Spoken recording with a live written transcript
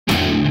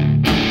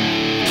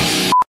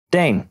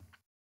Dang.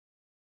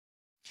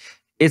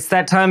 It's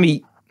that time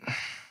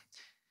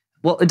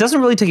well, it doesn't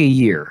really take a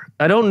year.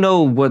 I don't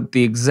know what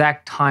the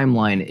exact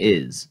timeline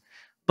is,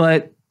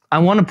 but I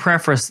want to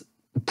preface,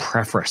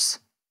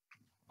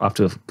 off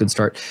to a good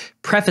start,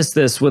 preface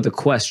this with a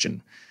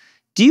question.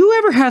 Do you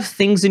ever have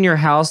things in your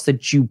house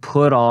that you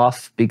put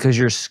off because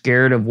you're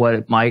scared of what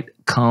it might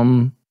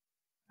come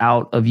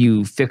out of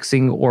you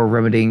fixing or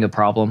remedying a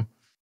problem?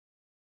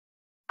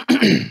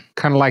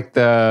 Kind of like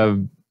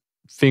the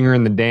finger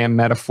in the dam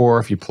metaphor.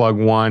 If you plug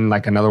one,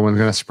 like another one's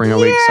going to spring a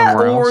leak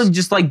somewhere else. Or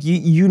just like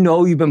you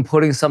know you've been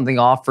putting something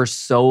off for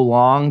so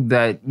long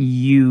that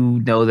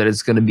you know that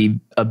it's going to be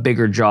a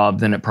bigger job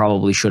than it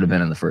probably should have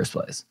been in the first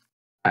place.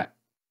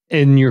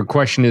 And your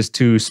question is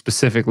to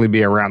specifically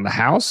be around the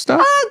house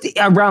stuff?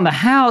 Around the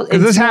house.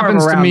 This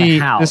happens to me.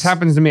 This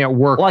happens to me at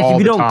work. Like all if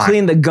you the don't time.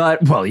 clean the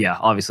gut, well, yeah,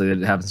 obviously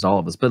it happens to all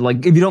of us. But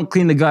like if you don't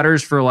clean the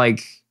gutters for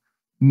like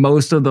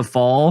most of the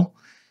fall,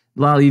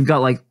 well, you've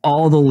got like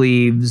all the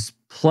leaves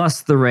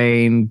plus the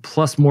rain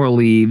plus more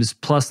leaves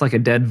plus like a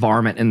dead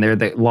varmint in there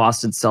that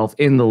lost itself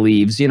in the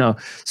leaves. You know,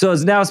 so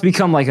it's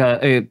become like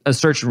a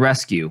search and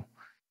rescue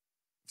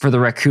for the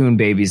raccoon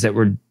babies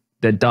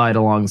that died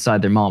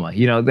alongside their mama,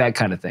 you know, that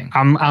kind of thing.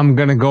 I'm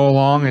gonna go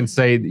along and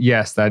say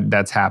yes,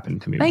 that's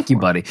happened to me. Thank you,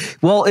 buddy.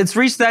 Well, it's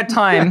reached that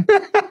time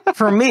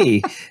for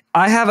me.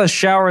 I have a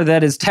shower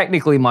that is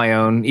technically my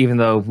own, even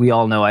though we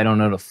all know I don't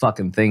know the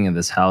fucking thing in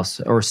this house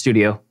or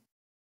studio.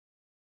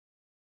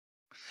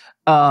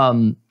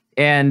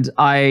 And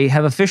I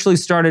have officially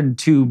started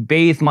to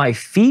bathe my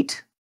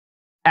feet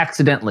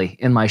accidentally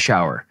in my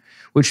shower,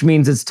 which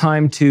means it's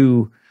time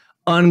to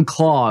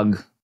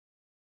unclog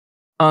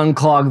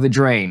the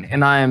drain.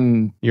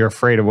 And You're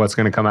afraid of what's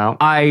going to come out?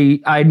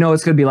 I know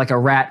it's going to be like a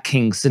Rat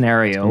King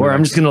scenario where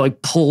I'm just going to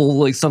like pull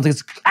like something,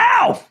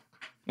 ow!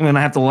 And then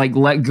I have to like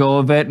let go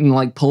of it and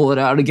like pull it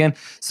out again.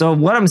 So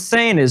what I'm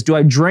saying is, do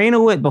I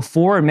Drano it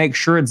before and make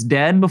sure it's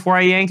dead before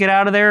I yank it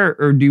out of there?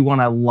 Or do you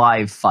want a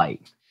live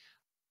fight?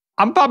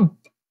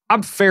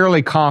 I'm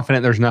fairly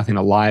confident there's nothing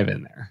alive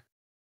in there.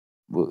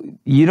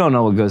 You don't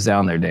know what goes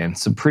down there, Dan.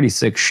 Some pretty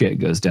sick shit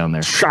goes down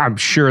there. I'm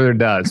sure there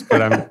does,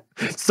 but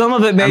some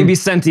of it may be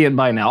sentient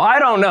by now. I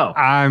don't know.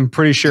 I'm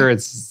pretty sure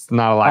it's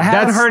not alive. I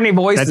haven't heard any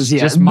voices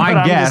yet. That's just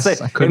my guess.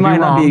 Saying, it might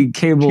not be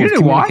capable of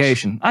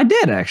communication. I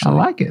did actually. I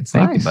like it. It's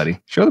Thank nice. you, buddy.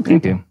 Show the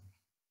people.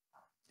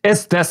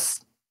 It's this.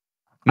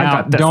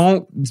 Now,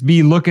 don't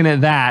be looking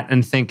at that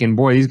and thinking,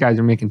 boy, these guys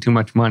are making too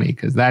much money,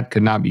 because that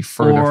could not be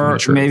further from the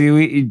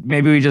truth.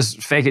 Maybe we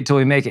just fake it till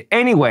we make it.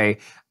 Anyway,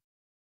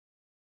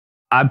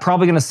 I'm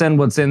probably going to send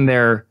what's in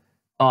there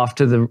off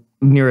to the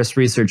nearest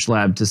research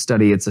lab to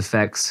study its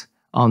effects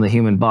on the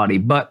human body.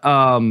 But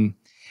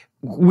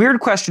weird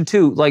question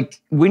too. Like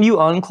when you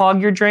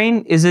unclog your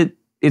drain,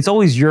 it's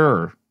always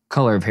your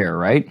color of hair,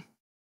 right?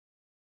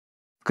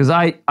 Because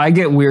I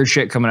get weird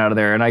shit coming out of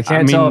there, and I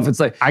can't tell if it's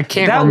like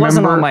that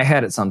wasn't on my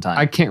head at some time.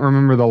 I can't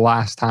remember the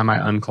last time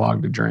I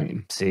unclogged a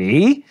drain.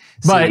 See?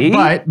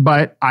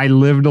 But I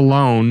lived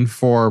alone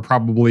for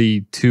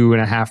probably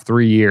 2.5,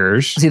 3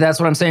 years. See, that's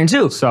what I'm saying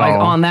too. So like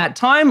on that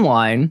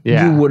timeline,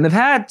 you wouldn't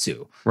have had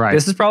to. Right.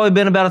 This has probably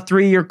been about a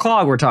 3-year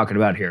clog we're talking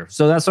about here.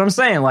 So that's what I'm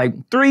saying. Like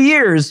 3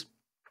 years,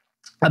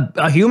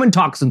 a human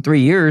talks in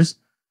 3 years.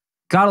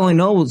 God only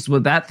knows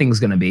what that thing's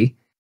going to be.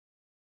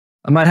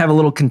 I might have a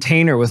little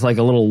container with like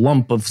a little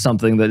lump of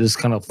something that just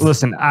kind of...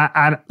 Listen,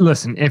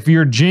 listen, if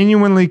you're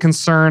genuinely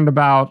concerned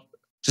about...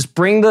 Just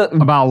bring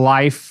about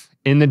life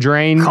in the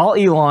drain... Call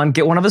Elon,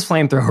 get one of his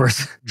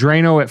flamethrowers.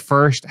 Drano it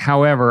first.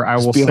 However, I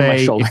will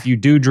say, if you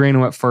do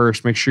Drano it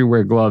first, make sure you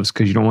wear gloves,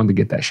 because you don't want to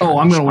get that shot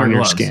I'm gonna wear on your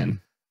gloves. skin.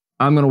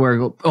 I'm going to wear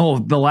gloves. Oh,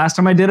 the last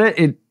time I did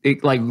it,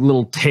 it like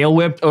little tail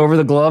whipped over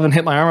the glove and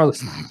hit my arm.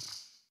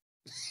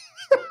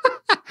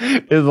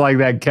 It's like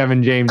that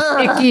Kevin James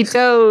icky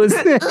toes.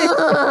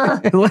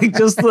 Like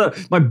just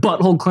my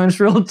butthole clenched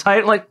real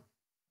tight, like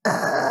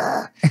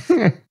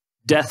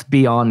death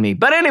be on me.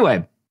 But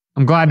anyway,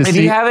 I'm glad to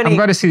see. I'm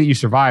glad to see that you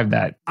survived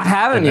that. I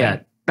haven't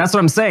yet. That's what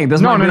I'm saying.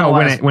 No.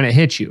 When it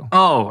hit you.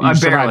 Oh, I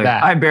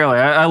barely.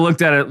 I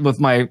looked at it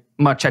with my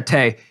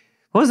machete.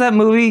 What was that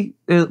movie?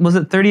 Was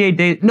it 38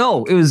 Days?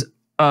 No, it was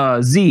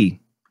Z,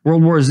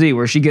 World War Z,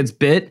 where she gets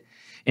bit.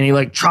 And he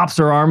like chops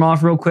her arm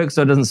off real quick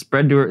so it doesn't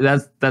spread to her.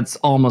 That's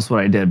almost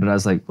what I did. But I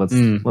was like, let's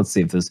see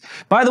if this.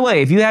 By the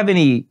way, if you have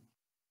any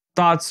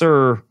thoughts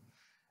or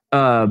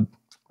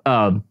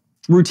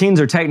routines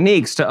or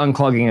techniques to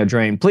unclogging a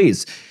drain,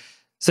 please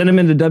send them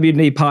into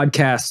WD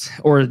Podcast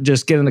or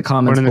just get in the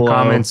comments below.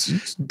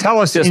 Comments. Tell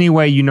us any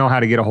way you know how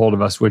to get a hold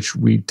of us, which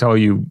we tell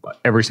you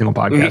every single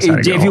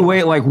podcast. If you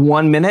wait like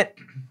 1 minute,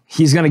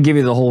 he's going to give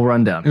you the whole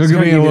rundown. It's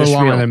going to be a little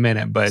longer than a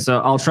minute, but so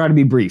I'll try to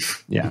be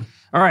brief. Yeah.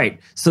 All right,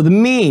 so the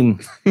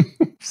meme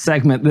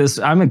segment.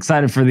 I'm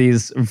excited for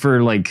these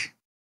to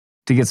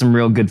get some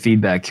real good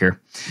feedback here.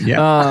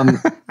 Yeah,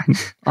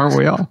 aren't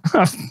we all?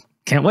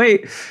 Can't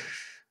wait.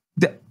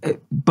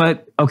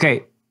 But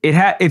okay,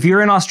 if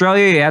you're in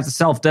Australia, you have to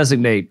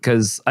self-designate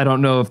because I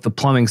don't know if the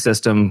plumbing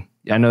system.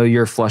 I know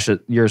yours flushes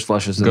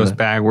goes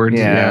backwards.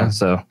 Yeah,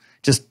 so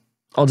just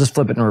I'll just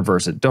flip it and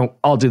reverse it.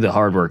 I'll do the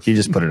hard work. You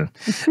just put it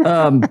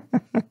in.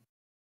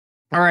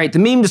 All right, the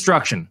meme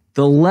destruction.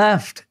 The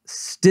left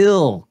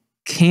still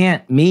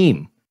can't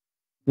meme.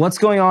 What's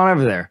going on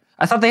over there?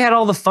 I thought they had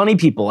all the funny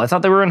people. I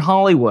thought they were in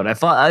Hollywood. I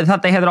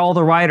thought they had all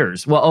the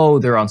writers. Well,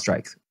 they're on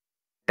strike.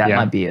 That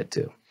might be it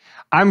too.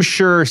 I'm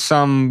sure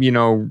some,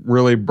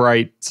 really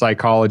bright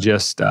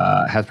psychologist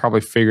has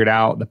probably figured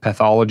out the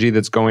pathology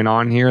that's going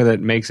on here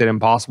that makes it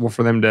impossible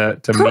for them to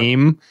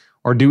meme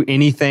or do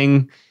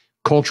anything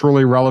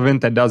culturally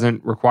relevant that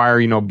doesn't require,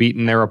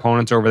 beating their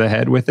opponents over the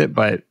head with it.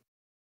 But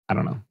I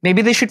don't know.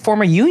 Maybe they should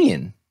form a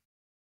union.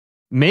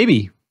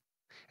 Maybe.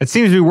 It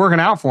seems to be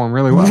working out for them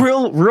really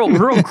well.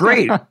 Real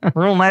great.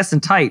 Real nice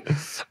and tight.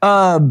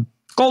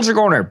 Culture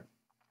Corner.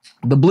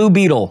 The Blue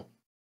Beetle.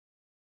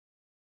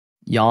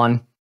 Yawn.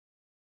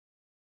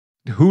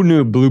 Who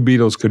knew blue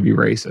beetles could be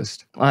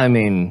racist? I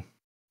mean...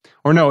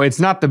 Or no, it's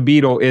not the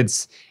beetle.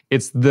 It's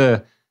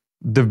the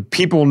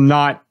people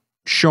not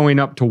showing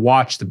up to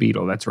watch the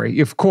beetle. That's right.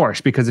 Of course,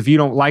 because if you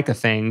don't like a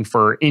thing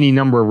for any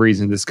number of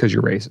reasons, it's because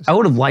you're racist. I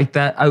would have liked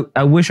that.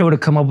 I wish I would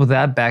have come up with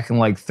that back in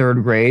like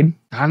 3rd grade.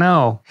 I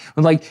know.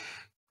 Like,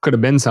 could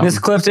have been something. Miss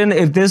Clifton,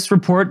 if this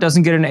report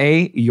doesn't get an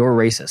A, you're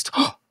racist.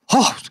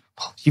 Oh,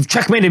 you've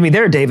checkmated me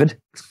there, David.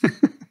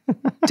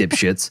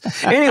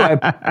 Dipshits. Anyway,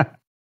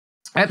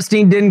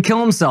 Epstein didn't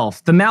kill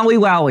himself. The Maui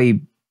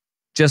Wowie,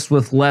 just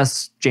with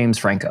less James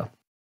Franco.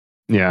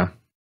 Yeah.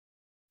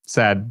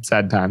 Sad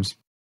times.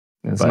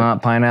 It's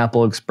not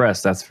Pineapple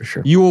Express, that's for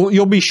sure.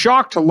 You'll be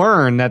shocked to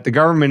learn that the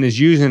government is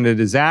using the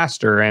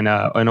disaster in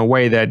a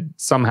way that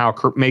somehow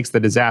makes the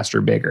disaster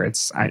bigger.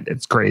 It's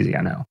crazy,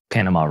 I know.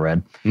 Panama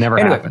Red. Never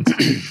happens.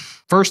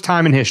 First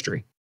time in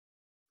history.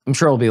 I'm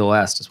sure it'll be the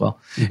last as well.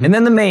 Mm-hmm. And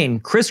then the main,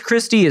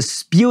 Christie is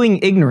spewing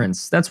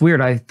ignorance. That's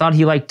weird. I thought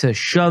he liked to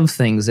shove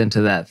things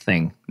into that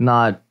thing,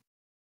 not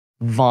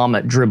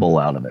vomit dribble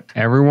out of it.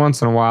 Every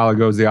once in a while, it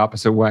goes the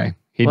opposite way.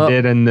 He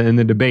did in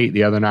the debate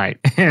the other night.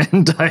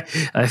 And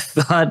I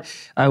thought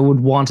I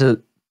would want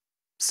to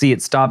see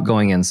it stop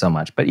going in so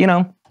much. But,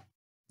 to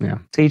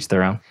each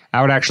their own. I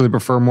would actually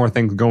prefer more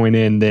things going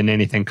in than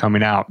anything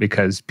coming out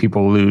because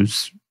people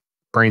lose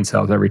brain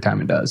cells every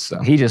time it does.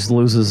 So he just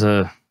loses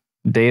a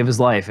day of his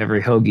life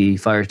every hoagie he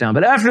fires down.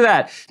 But after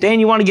that, Dan,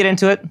 you want to get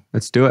into it?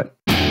 Let's do it.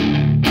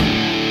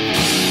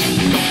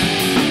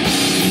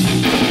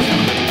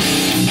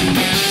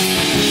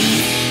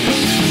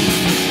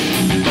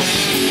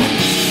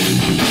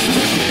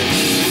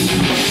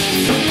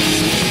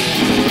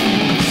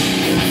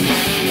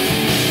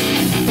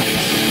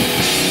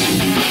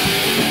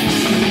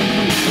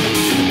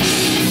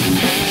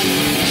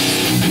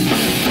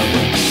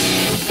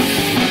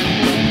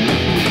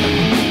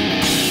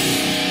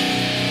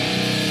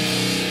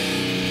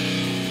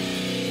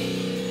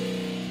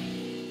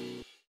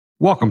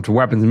 Welcome to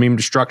Weapons and Meme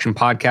Destruction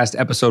Podcast,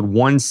 episode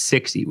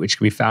 160, which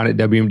can be found at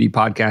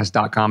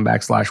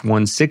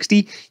wmdpodcast.com/160.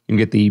 You can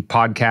get the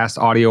podcast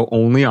audio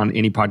only on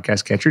any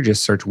podcast catcher.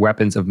 Just search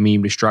Weapons of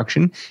Meme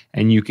Destruction,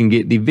 and you can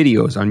get the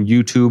videos on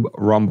YouTube,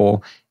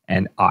 Rumble,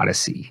 and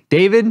Odyssey.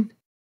 David,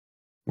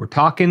 we're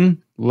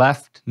talking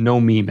left, no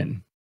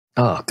memeing.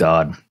 Oh,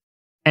 God.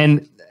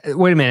 And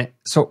wait a minute.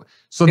 So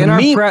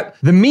the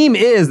meme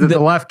is that the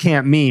left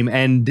can't meme,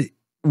 and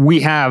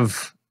we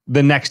have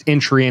the next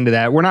entry into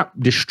that. We're not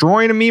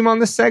destroying a meme on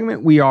this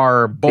segment. We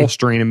are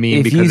bolstering a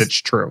meme because it's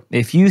true.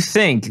 If you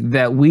think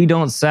that we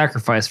don't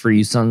sacrifice for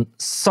you, some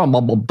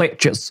of the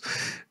bitches,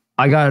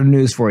 I got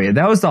news for you.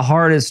 That was the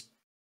hardest,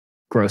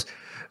 gross.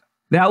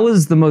 That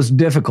was the most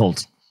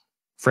difficult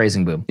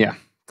phrasing boom. Yeah,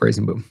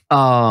 phrasing boom.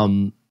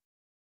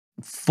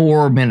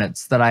 4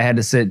 minutes that I had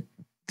to sit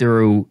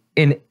through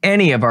in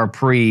any of our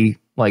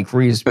pre-show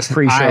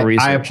research.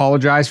 I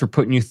apologize for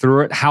putting you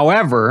through it.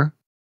 However,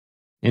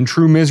 in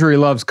true misery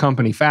loves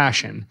company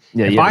fashion,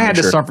 if I had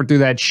to suffer through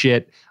that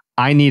shit,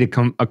 I need a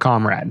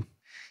comrade.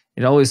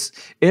 It always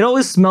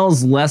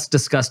smells less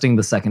disgusting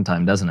the second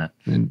time, doesn't it?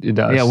 It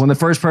does. Yeah, when the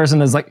first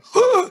person is like,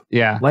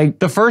 yeah, like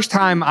the first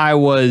time I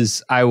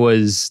was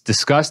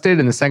disgusted,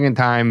 and the second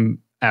time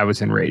I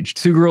was enraged.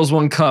 2 girls,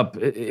 1 cup.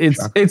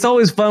 It's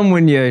always fun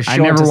when you show I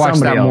never it to watched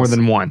that else. more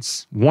than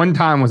once. One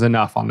time was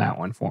enough on that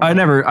one for me. I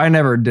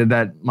never did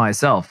that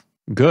myself.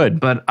 Good,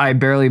 but I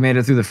barely made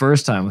it through the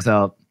first time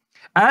without.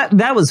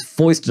 That was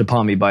foisted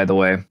upon me, by the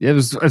way. It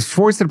was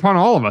foisted upon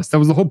all of us. That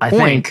was the whole point. I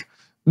think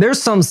there's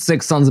some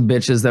sick sons of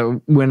bitches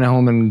that went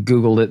home and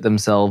Googled it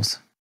themselves.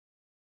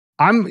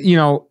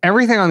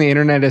 Everything on the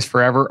internet is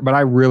forever, but I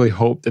really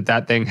hope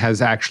that thing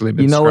has actually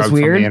been scrubbed from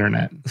the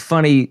internet.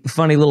 Funny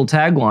little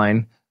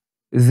tagline.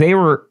 They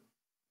were,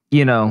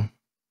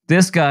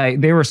 this guy,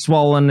 they were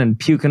swallowing and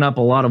puking up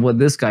a lot of what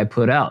this guy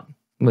put out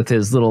with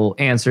his little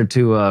answer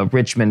to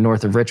Men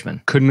North of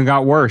Richmond. Couldn't have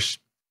got worse.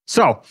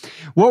 So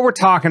what we're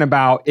talking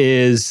about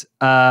is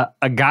a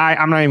guy,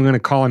 I'm not even going to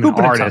call him an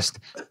artist,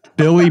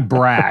 Billy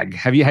Bragg.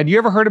 Had you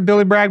ever heard of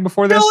Billy Bragg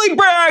before this? Billy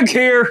Bragg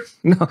here.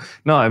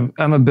 No,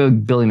 I'm a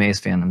big Billy Mays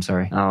fan. I'm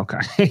sorry. Oh,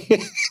 okay.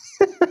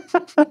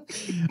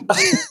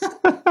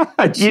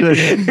 You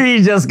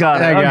just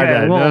got it. Okay,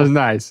 that was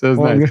nice.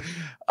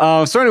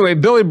 So anyway,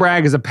 Billy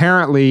Bragg is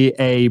apparently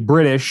a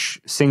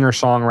British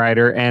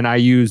singer-songwriter, and I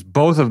use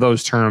both of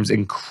those terms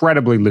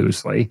incredibly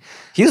loosely.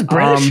 He's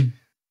British?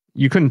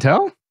 You couldn't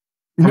tell?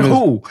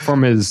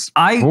 From his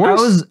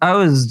voice? I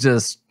was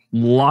just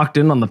locked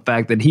in on the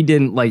fact that he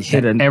didn't like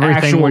hit an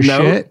Everything actual was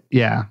note. shit?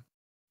 Yeah.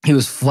 He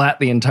was flat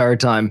the entire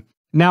time.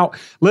 Now,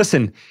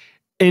 listen,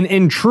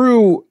 in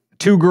true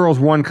Two Girls,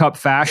 One Cup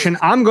fashion,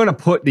 I'm going to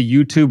put the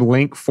YouTube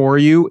link for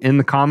you in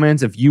the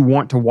comments if you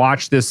want to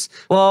watch this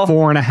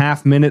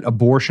 4.5 minute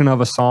abortion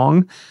of a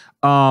song.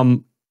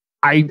 I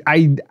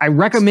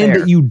recommend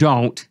that you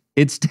don't.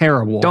 It's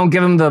terrible. Don't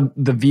give him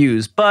the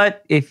views.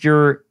 But if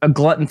you're a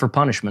glutton for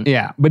punishment.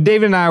 Yeah. But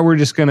David and I were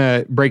just going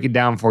to break it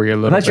down for you a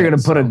little bit. I thought you were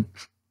going to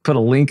put a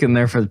link in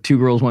there for the Two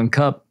Girls, One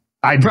Cup.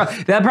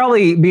 That'd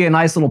probably be a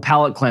nice little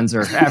palate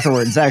cleanser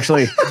afterwards,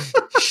 actually.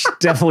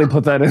 Definitely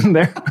put that in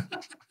there.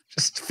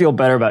 Just feel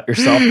better about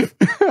yourself.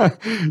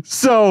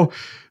 So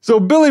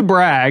Billy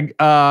Bragg,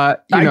 I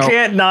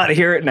can't not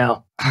hear it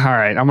now. All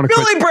right, I'm gonna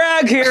Billy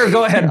Bragg here.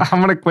 Go ahead.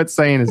 I'm gonna quit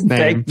saying his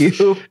name. Thank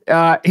you.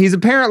 He's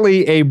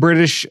apparently a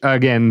British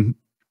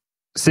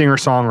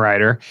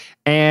singer-songwriter,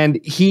 and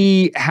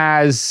he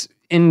has,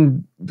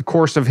 in the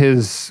course of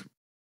his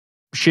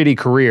shitty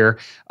career,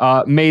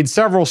 made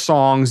several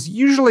songs,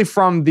 usually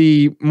from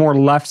the more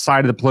left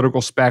side of the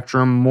political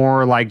spectrum,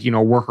 more like,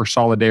 worker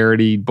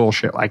solidarity,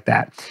 bullshit like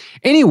that.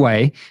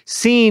 Anyway,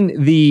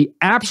 seeing the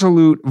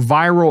absolute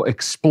viral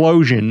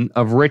explosion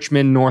of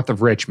Men North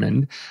of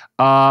Richmond,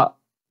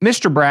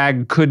 Mr.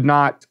 Bragg could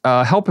not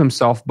help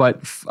himself but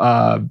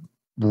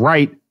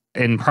write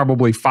in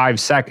probably 5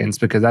 seconds,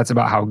 because that's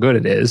about how good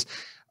it is,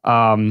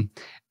 a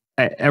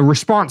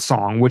response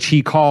song, which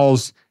he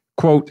calls,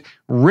 quote,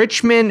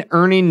 Richmond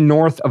earning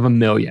north of $1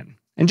 million.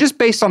 And just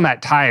based on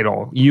that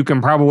title, you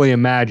can probably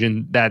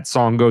imagine that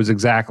song goes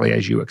exactly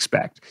as you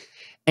expect.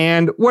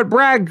 And what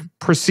Bragg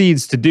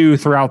proceeds to do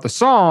throughout the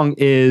song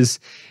is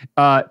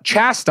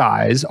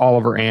chastise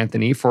Oliver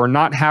Anthony for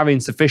not having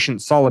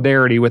sufficient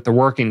solidarity with the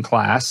working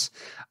class,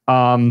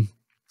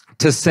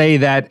 to say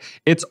that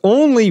it's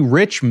only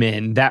rich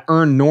men that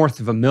earn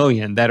north of $1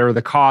 million that are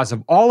the cause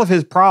of all of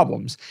his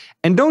problems.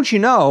 And don't you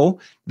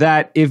know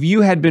that if you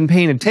had been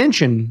paying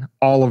attention,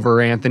 Oliver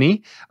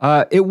Anthony,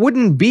 it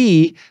wouldn't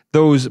be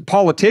those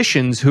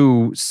politicians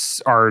who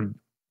are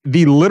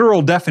the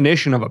literal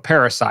definition of a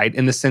parasite,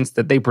 in the sense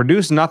that they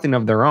produce nothing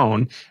of their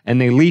own and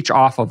they leech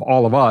off of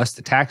all of us,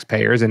 the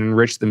taxpayers, and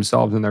enrich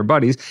themselves and their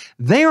buddies.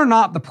 They are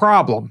not the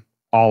problem,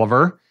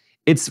 Oliver.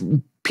 It's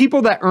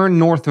people that earn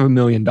north of $1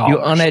 million. You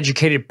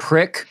uneducated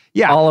prick,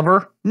 yeah,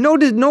 Oliver.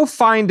 No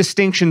fine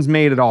distinctions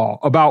made at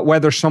all about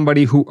whether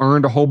somebody who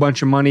earned a whole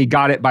bunch of money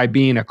got it by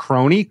being a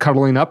crony,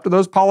 cuddling up to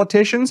those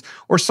politicians,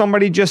 or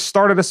somebody just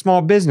started a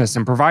small business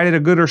and provided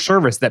a good or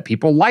service that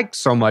people liked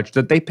so much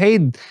that they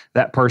paid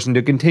that person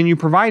to continue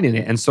providing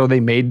it. And so they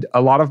made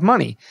a lot of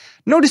money.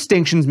 No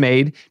distinctions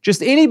made.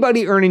 Just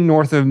anybody earning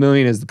north of $1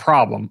 million is the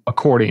problem,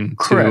 according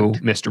to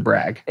Mr.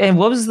 Bragg. And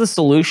what was the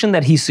solution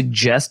that he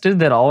suggested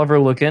that Oliver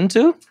look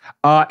into?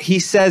 He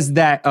says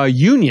that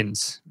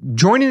unions,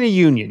 joining a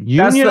union,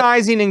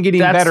 unionizing and getting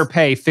better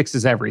pay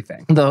fixes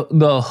everything.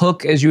 The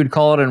hook, as you would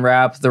call it in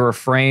rap, the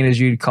refrain, as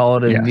you'd call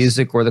it in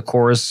music, or the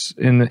chorus,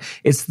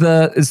 it's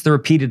the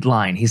repeated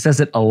line. He says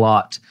it a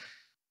lot.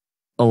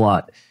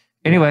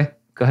 Anyway,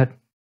 go ahead.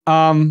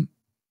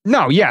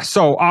 No, yeah.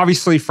 So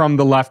obviously from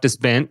the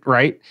leftist bent,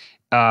 right?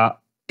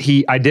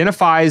 He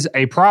identifies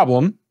a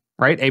problem,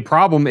 right? A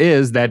problem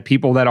is that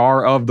people that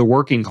are of the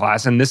working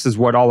class, and this is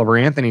what Oliver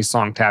Anthony's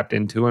song tapped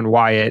into and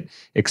why it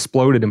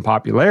exploded in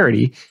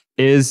popularity,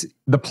 is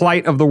the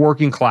plight of the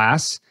working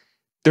class.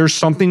 There's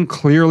something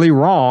clearly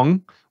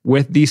wrong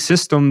with the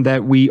system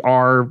that we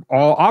are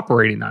all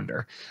operating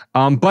under.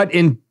 But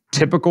in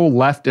typical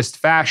leftist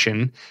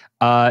fashion,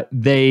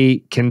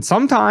 they can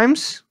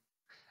sometimes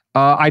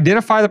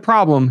identify the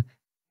problem.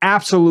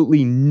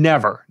 Absolutely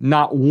never,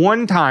 not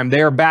one time.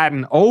 They are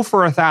batting 0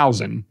 for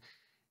 1,000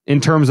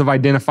 in terms of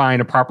identifying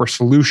a proper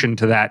solution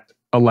to that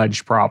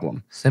alleged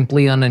problem.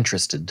 Simply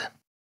uninterested.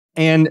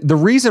 And the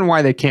reason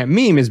why they can't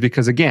meme is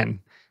because,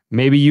 again,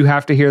 maybe you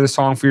have to hear the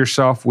song for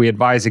yourself. We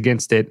advise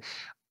against it.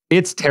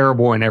 It's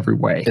terrible in every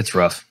way. It's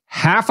rough.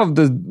 Half of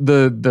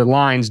the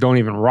lines don't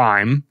even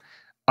rhyme.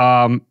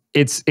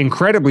 It's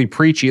incredibly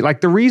preachy.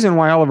 Like, the reason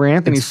why Oliver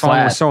Anthony's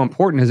song was so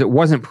important is it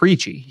wasn't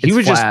preachy. He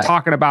was just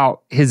talking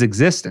about his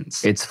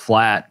existence. It's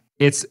flat.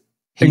 He's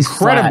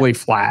incredibly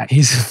flat.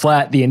 He's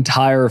flat the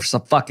entire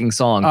fucking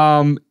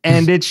song.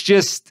 And it's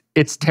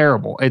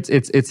terrible.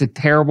 It's a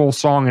terrible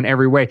song in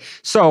every way.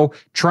 So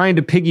trying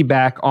to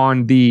piggyback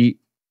on the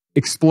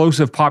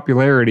explosive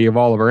popularity of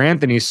Oliver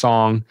Anthony's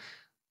song,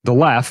 the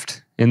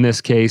left, in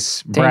this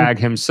case, Bragg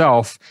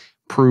himself,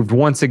 proved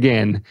once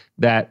again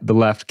that the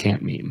left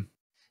can't meme.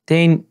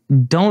 Dane,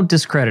 don't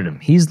discredit him.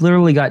 He's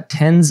literally got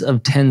tens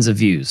of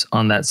views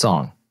on that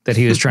song that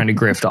he was trying to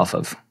grift off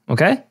of.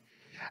 Okay?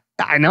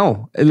 I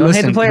know. Don't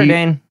hate the player,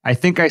 Dane. I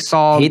think I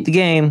saw... Hate the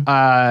game.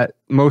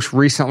 Most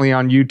recently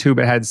on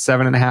YouTube, it had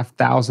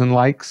 7,500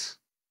 likes.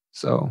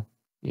 So,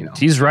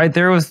 He's right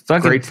there with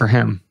fucking... Great for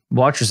him.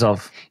 Watch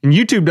yourself. And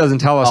YouTube doesn't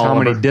tell us how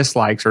many Oliver.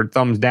 dislikes or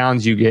thumbs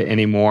downs you get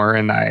anymore.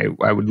 And I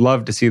would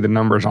love to see the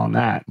numbers on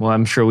that. Well,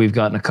 I'm sure we've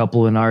gotten a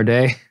couple in our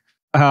day.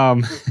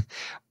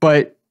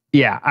 But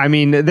yeah, I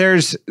mean,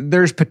 there's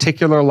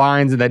particular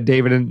lines that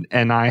David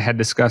and I had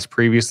discussed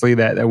previously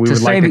that we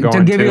would like to go into.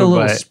 To give you a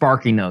little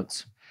sparky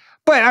notes.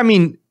 But I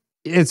mean,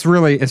 it's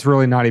really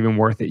not even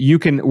worth it.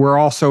 We're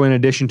also in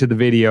addition to the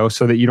video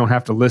so that you don't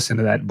have to listen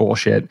to that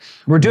bullshit.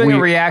 We're doing a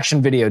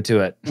reaction video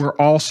to it. We're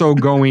also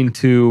going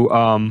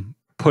to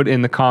put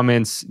in the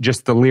comments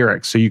just the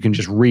lyrics so you can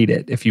just read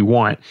it if you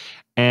want.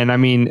 And I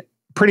mean,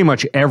 pretty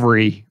much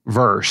every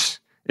verse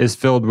is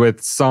filled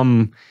with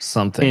something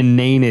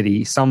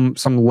inanity, some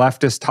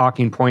leftist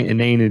talking point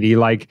inanity.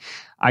 Like,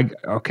 I'm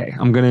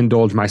going to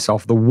indulge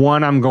myself. The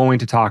one I'm going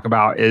to talk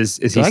about is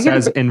he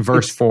says in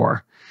verse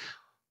 4,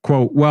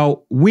 quote,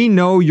 well, we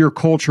know your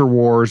culture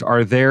wars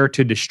are there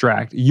to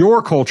distract.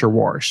 Your culture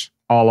wars,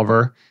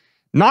 Oliver.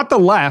 Not the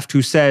left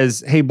who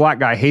says, hey, black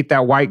guy, hate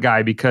that white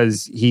guy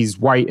because he's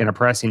white and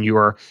oppressing you.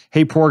 Or,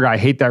 hey, poor guy,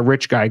 hate that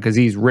rich guy because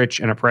he's rich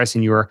and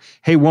oppressing you. Or,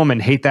 hey, woman,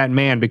 hate that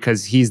man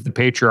because he's the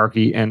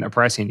patriarchy and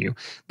oppressing you.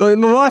 The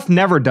left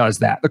never does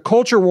that. The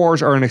culture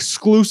wars are an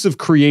exclusive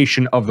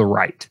creation of the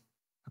right,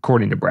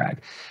 according to Bragg.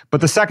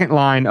 But the second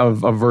line of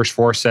verse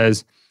 4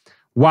 says,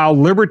 while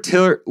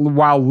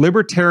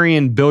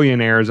libertarian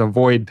billionaires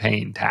avoid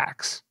paying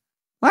tax.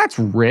 Well, that's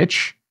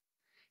rich.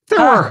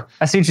 I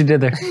see what you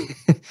did there.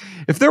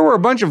 If there were a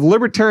bunch of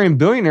libertarian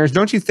billionaires,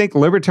 don't you think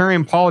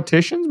libertarian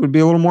politicians would be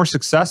a little more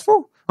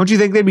successful? Don't you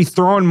think they'd be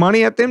throwing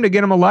money at them to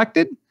get them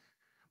elected?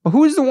 Well,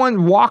 who's the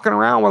one walking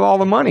around with all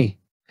the money?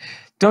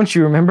 Don't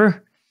you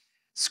remember?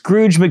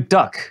 Scrooge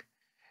McDuck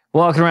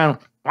walking around,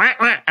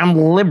 I'm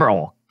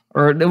liberal.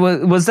 Or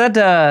was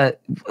that,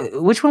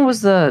 which one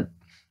was the...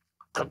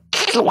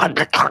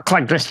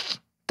 like this?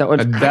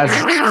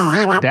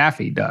 That's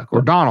Daffy Duck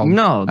or Donald.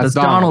 No, that's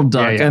Donald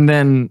Duck. Yeah. And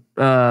then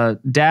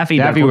Daffy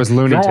Duck was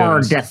Looney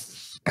Tunes.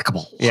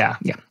 Despicable. Yeah.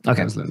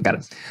 Okay, got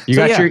it.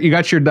 You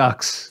got your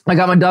ducks. I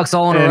got my ducks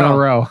all in a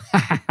row.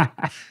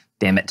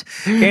 Damn it.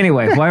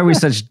 Anyway, why are we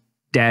such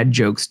dad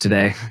jokes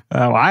today?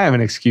 I have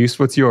an excuse.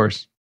 What's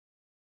yours?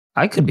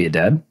 I could be a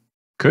dad.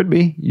 Could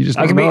be. You just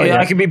I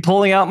could be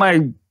pulling out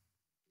my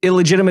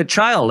illegitimate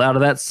child out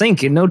of that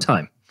sink in no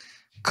time.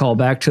 Call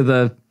back to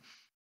the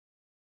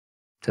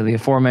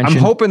aforementioned.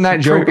 I'm hoping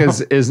that joke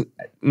is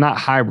not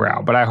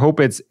highbrow, but I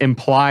hope it's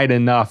implied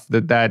enough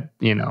that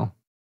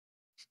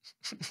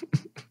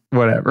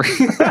whatever.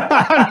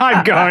 I'm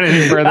not going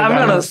any further.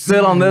 I'm going to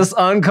sit on this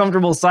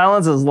uncomfortable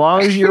silence as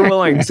long as you're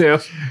willing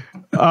to.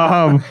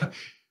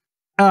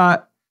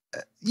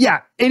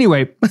 Yeah.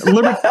 Anyway,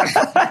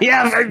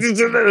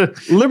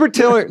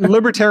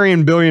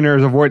 libertarian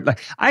billionaires avoid. Like,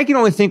 I can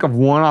only think of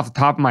one off the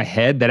top of my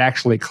head that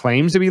actually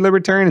claims to be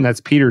libertarian, and that's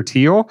Peter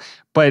Thiel.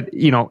 But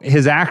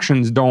his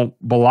actions don't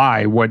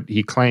belie what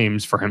he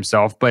claims for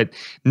himself. But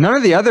none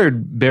of the other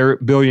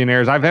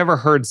billionaires I've ever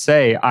heard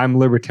say I'm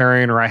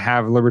libertarian or I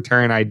have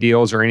libertarian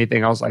ideals or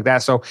anything else like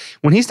that. So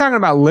when he's talking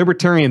about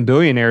libertarian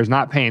billionaires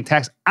not paying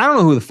tax, I don't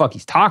know who the fuck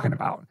he's talking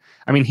about.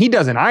 I mean, he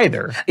doesn't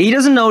either. He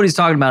doesn't know what he's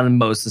talking about in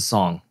most of the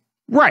song.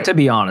 Right. To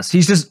be honest,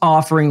 he's just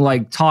offering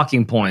like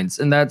talking points,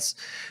 and that's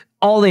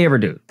all they ever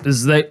do.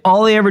 Is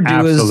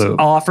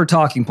offer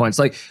talking points.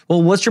 Like,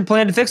 well, what's your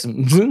plan to fix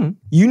them?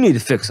 You need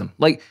to fix them.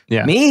 Like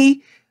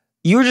me,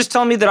 you were just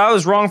telling me that I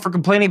was wrong for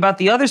complaining about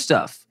the other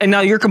stuff, and now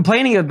you're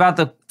complaining about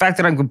the fact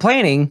that I'm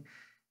complaining,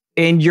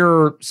 and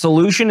your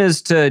solution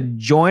is to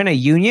join a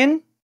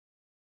union.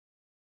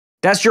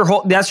 That's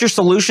your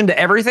solution to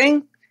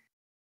everything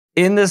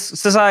in this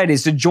society,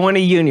 is to join a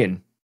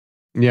union.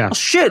 Yeah. Well,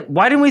 shit,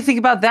 why didn't we think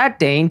about that,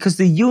 Dane? Because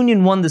the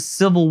Union won the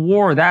Civil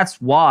War.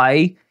 That's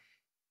why.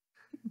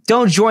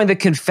 Don't join the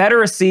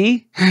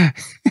Confederacy,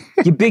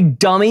 you big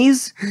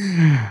dummies.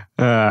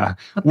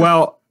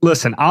 Well,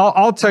 listen,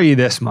 I'll tell you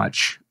this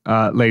much,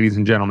 ladies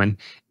and gentlemen,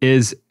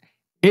 is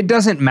it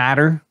doesn't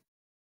matter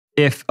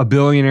if a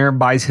billionaire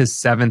buys his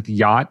 7th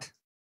yacht.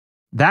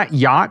 That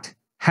yacht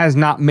has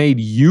not made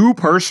you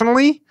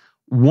personally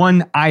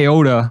one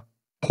iota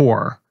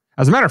poorer.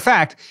 As a matter of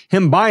fact,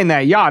 him buying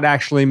that yacht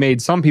actually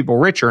made some people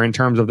richer in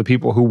terms of the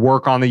people who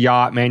work on the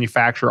yacht,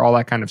 manufacture, all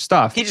that kind of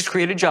stuff. He just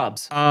created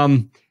jobs.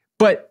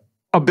 But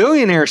a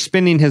billionaire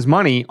spending his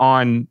money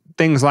on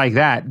things like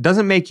that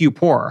doesn't make you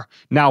poorer.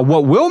 Now,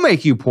 what will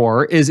make you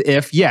poorer is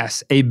if,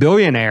 yes, a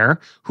billionaire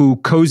who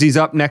cozies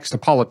up next to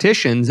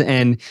politicians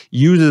and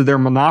uses their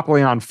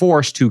monopoly on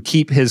force to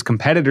keep his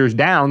competitors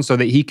down so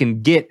that he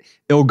can get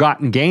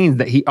ill-gotten gains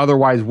that he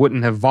otherwise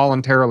wouldn't have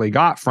voluntarily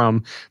got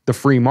from the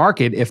free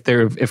market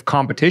if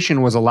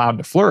competition was allowed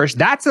to flourish,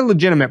 that's a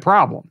legitimate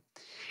problem.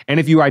 And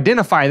if you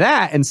identify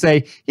that and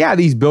say, yeah,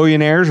 these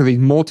billionaires or these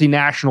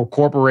multinational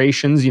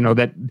corporations,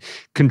 that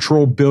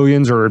control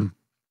billions, or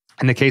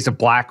in the case of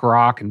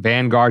BlackRock and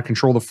Vanguard,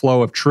 control the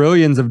flow of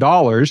trillions of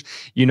dollars,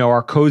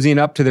 are cozying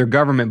up to their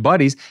government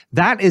buddies,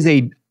 that is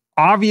a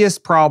obvious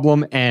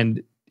problem.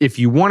 And if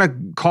you want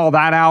to call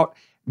that out,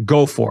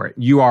 go for it.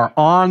 You are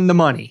on the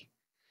money.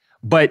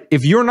 But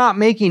if you're not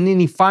making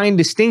any fine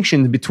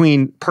distinctions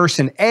between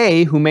person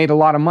A, who made a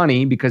lot of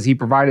money because he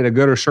provided a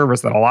good or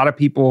service that a lot of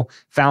people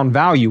found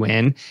value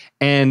in,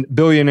 and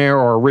billionaire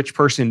or rich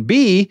person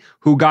B,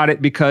 who got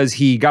it because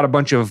he got a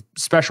bunch of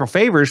special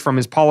favors from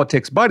his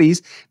politics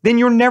buddies, then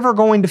you're never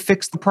going to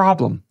fix the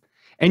problem.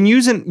 And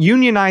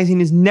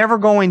unionizing is never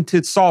going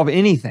to solve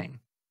anything.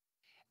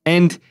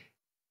 And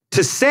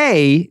to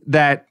say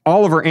that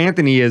Oliver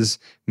Anthony is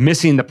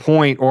missing the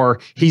point or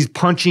he's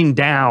punching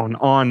down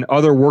on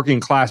other working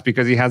class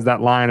because he has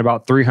that line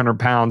about 300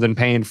 pounds and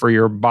paying for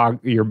your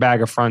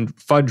bag of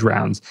fudge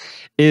rounds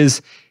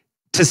is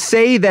to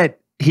say that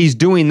he's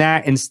doing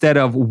that instead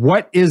of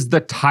what is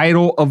the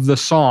title of the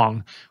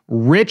song?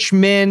 Rich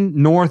Men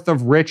North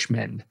of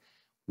Richmond,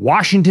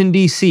 Washington,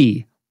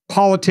 D.C.,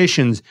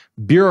 politicians,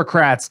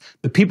 bureaucrats,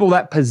 the people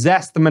that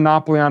possess the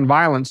monopoly on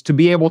violence to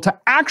be able to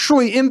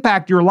actually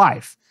impact your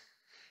life.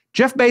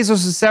 Jeff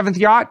Bezos' seventh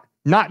yacht,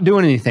 not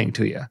doing anything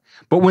to you.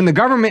 But when the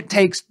government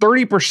takes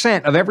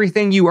 30% of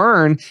everything you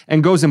earn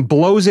and goes and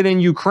blows it in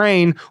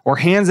Ukraine or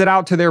hands it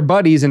out to their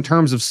buddies in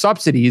terms of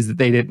subsidies that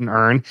they didn't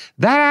earn,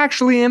 that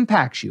actually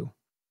impacts you.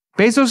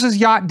 Bezos'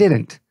 yacht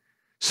didn't.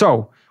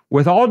 So,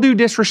 with all due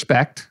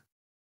disrespect,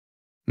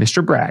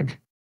 Mr. Bragg,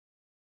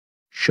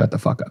 shut the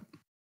fuck up.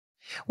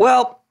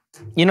 Well,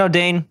 you know,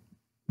 Dane,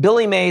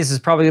 Billy Mays is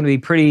probably going to be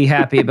pretty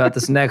happy about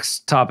this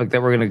next topic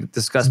that we're going to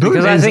discuss.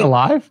 Because I think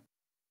alive?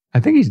 I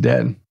think he's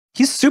dead.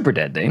 He's super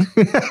dead, Dane.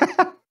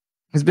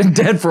 He's been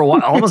dead for a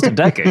while, almost a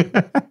decade.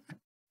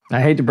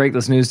 I hate to break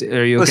this news.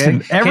 Are you okay?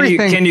 Listen,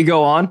 everything. Can you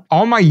go on?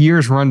 All my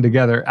years run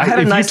together. I had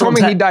a nice you told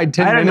me he died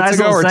 10 minutes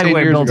ago or 10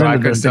 years ago, I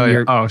couldn't tell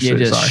you. Oh, shit,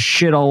 you just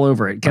shit all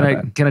over it. Can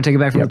I take it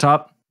back from the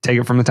top? Take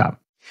it from the top.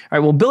 All right.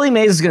 Well, Billy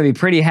Mays is going to be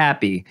pretty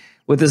happy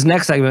with this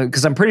next segment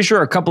because I'm pretty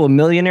sure a couple of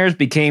millionaires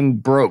became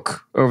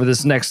broke over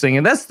this next thing,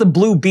 and that's the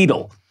Blue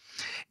Beetle.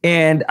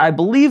 And I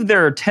believe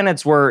their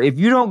tenets were, if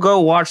you don't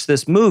go watch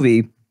this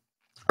movie,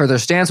 or their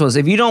stance was,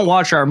 if you don't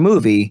watch our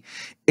movie,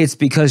 it's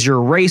because you're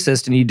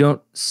racist and you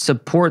don't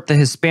support the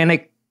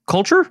Hispanic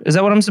culture. Is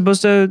that what I'm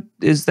supposed to,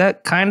 is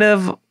that kind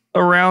of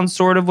around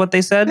sort of what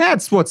they said?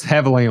 That's what's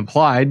heavily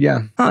implied,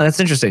 yeah. Oh, that's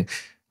interesting.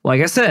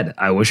 Like I said,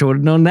 I wish I would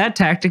have known that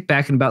tactic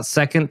back in about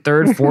 2nd,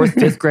 3rd, 4th,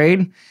 5th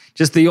grade.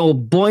 Just the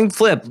old boing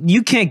flip.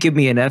 You can't give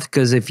me an F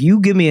because if you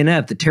give me an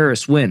F, the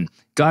terrorists win.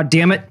 God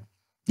damn it.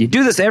 You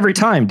do this every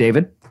time,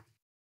 David.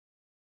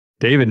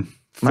 David,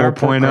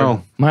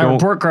 4.0. My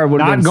report card would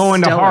have been not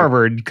going stellar. to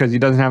Harvard because he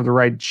doesn't have the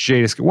right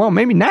shade of skin. Well,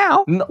 maybe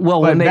now.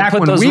 Well, when they back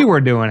put when we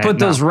were doing it, put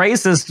those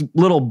racist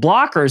little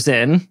blockers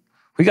in,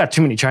 we got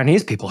too many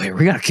Chinese people here.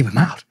 We got to keep them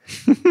out.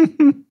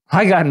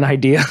 I got an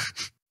idea.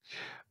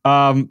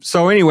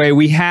 So anyway,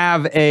 we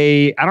have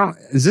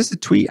is this a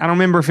tweet? I don't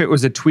remember if it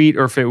was a tweet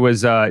or if it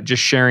was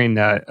just sharing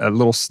a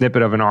little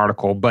snippet of an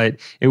article, but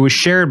it was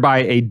shared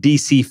by a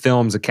DC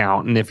Films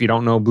account. And if you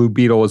don't know, Blue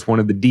Beetle is one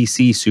of the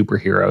DC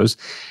superheroes.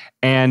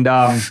 And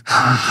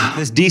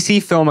this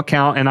DC film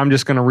account, and I'm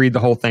just going to read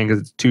the whole thing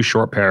because it's 2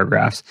 short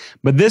paragraphs.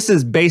 But this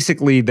is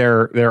basically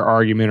their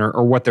argument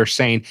or what they're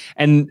saying.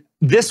 And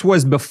this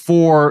was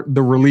before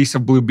the release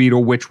of Blue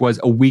Beetle, which was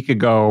a week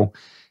ago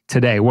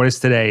today. What is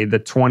today? The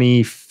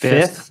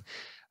 25th?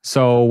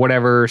 So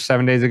whatever,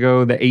 7 days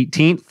ago, the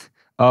 18th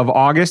of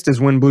August is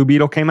when Blue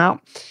Beetle came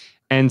out.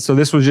 And so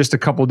this was just a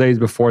couple days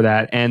before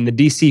that. And the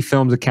DC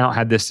Films account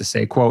had this to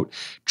say, quote,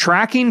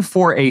 tracking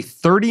for a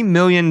 $30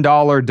 million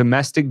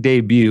domestic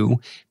debut,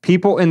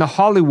 people in the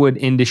Hollywood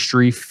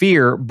industry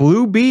fear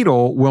Blue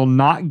Beetle will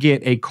not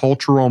get a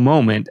cultural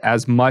moment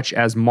as much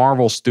as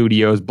Marvel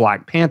Studios'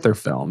 Black Panther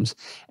films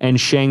and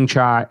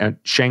Shang-Chi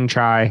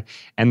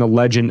and the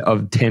Legend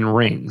of 10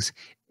 Rings.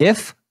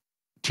 If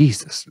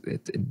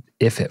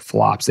it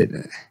flops,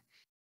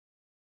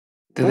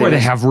 or they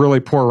have really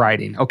poor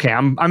writing. Okay,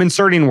 I'm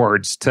inserting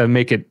words to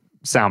make it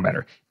sound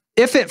better.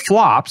 If it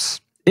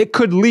flops, it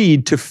could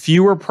lead to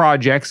fewer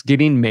projects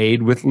getting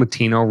made with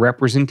Latino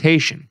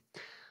representation.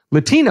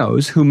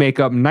 Latinos, who make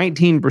up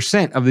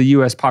 19% of the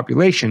U.S.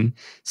 population,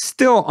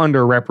 still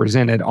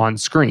underrepresented on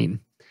screen.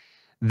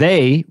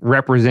 They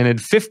represented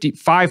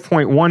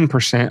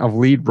 5.1% of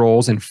lead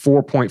roles and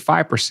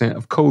 4.5%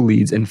 of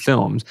co-leads in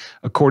films,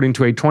 according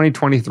to a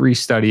 2023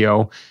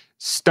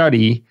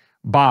 study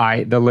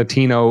by the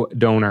Latino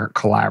Donor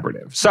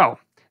Collaborative. So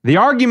the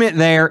argument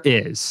there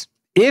is,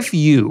 if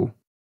you,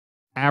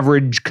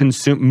 average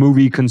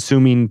movie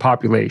consuming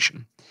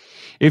population,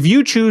 if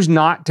you choose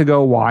not to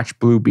go watch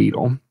Blue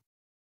Beetle,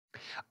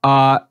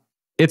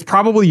 it's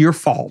probably your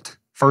fault,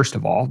 first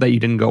of all, that you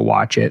didn't go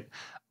watch it.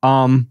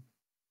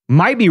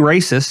 Might be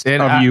racist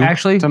of you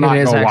to not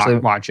go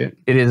watch it.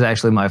 It is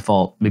actually my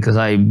fault because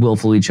I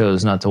willfully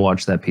chose not to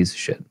watch that piece of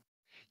shit.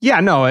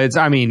 Yeah, no,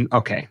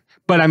 okay.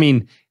 But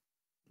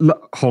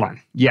hold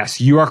on.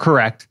 Yes, you are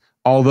correct.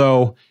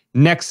 Although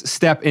next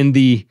step in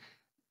the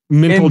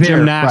mental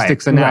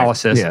gymnastics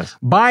analysis,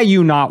 by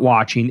you not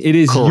watching, it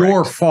is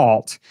your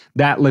fault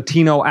that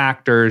Latino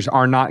actors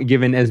are not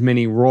given as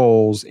many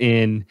roles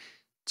in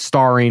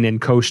starring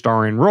and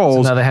co-starring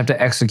roles. So now they have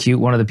to execute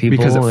one of the people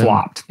because it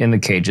flopped in the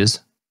cages.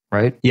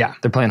 right? Yeah.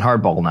 They're playing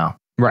hardball now.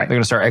 Right. They're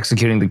going to start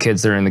executing the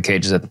kids that are in the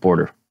cages at the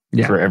border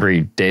for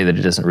every day that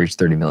it doesn't reach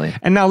 30 million.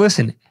 And now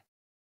listen,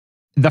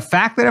 the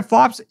fact that it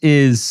flops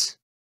is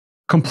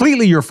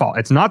completely your fault.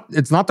 It's not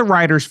the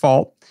writer's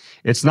fault.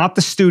 It's not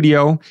the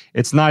studio.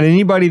 It's not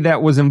anybody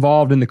that was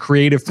involved in the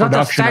creative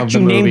production of the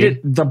movie. You named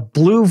it the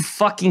blue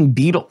fucking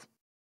Beetle.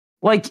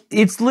 Like,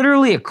 it's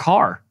literally a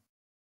car.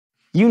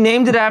 You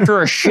named it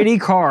after a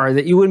shitty car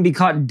that you wouldn't be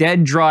caught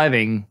dead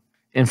driving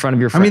in front of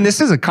your friends. I mean,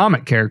 this is a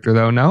comic character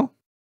though, no?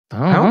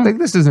 I don't think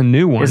this is a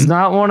new one. It's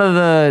not one of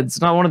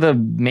the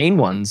main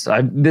ones.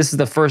 This is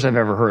the first I've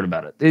ever heard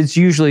about it. It's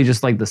usually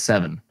just like the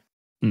 7.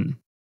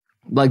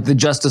 Like the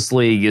Justice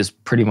League is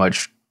pretty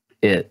much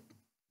it.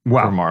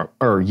 Wow.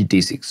 Or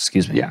DC,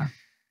 excuse me. Yeah.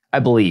 I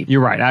believe.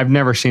 You're right. I've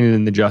never seen it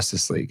in the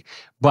Justice League.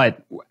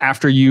 But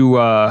after you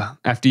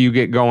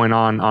get going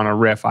on a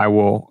riff, I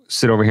will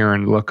sit over here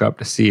and look up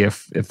to see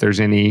if there's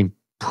any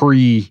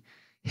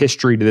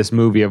pre-history to this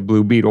movie of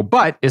Blue Beetle.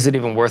 But is it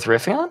even worth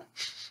riffing on?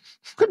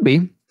 Could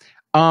be.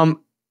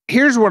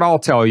 Here's what I'll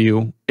tell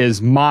you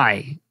is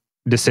my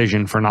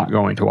decision for not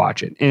going to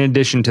watch it. In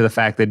addition to the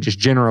fact that just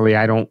generally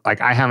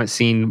I haven't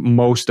seen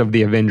most of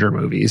the Avenger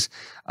movies.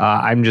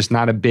 I'm just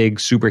not a big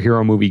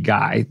superhero movie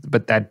guy,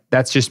 but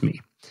that's just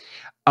me.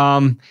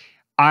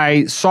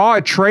 I saw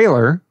a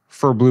trailer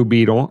for Blue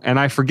Beetle, and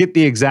I forget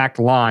the exact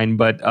line,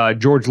 but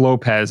George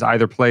Lopez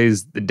either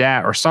plays the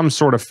dad or some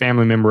sort of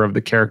family member of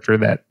the character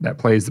that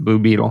plays the Blue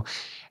Beetle.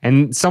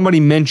 And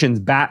somebody mentions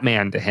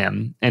Batman to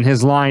him, and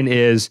his line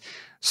is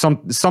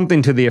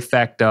something to the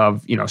effect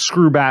of,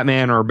 screw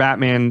Batman, or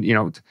Batman,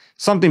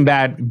 something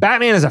bad.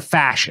 Batman is a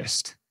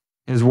fascist,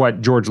 is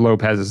what George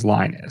Lopez's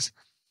line is.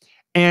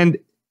 And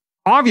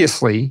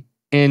obviously,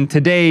 in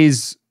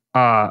today's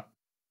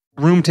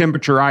room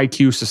temperature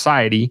IQ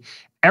society,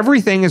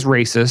 everything is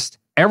racist,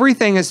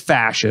 everything is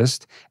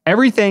fascist,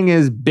 everything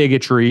is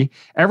bigotry,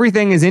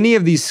 everything is any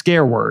of these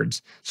scare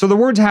words. So the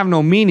words have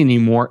no meaning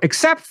anymore,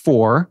 except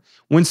for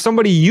when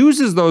somebody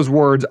uses those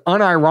words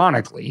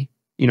unironically,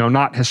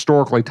 not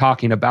historically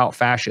talking about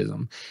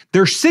fascism,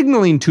 they're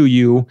signaling to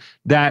you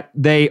that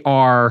they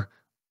are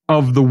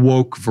of the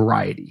woke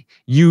variety.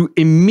 You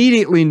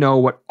immediately know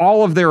what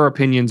all of their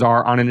opinions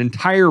are on an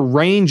entire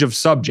range of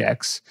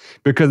subjects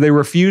because they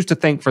refuse to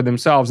think for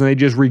themselves and they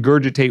just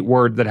regurgitate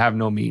words that have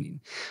no meaning.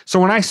 So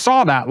when I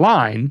saw that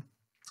line,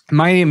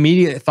 my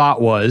immediate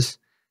thought was,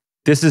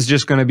 this is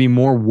just going to be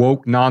more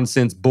woke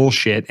nonsense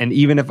bullshit. And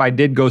even if I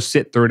did go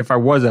sit through it, if I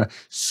was a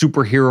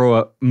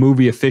superhero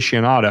movie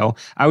aficionado,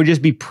 I would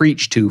just be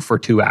preached to for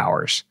 2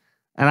 hours.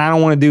 And I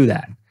don't want to do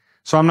that.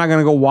 So I'm not going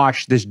to go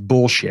watch this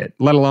bullshit,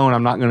 let alone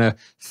I'm not going to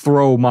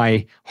throw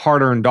my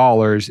hard-earned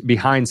dollars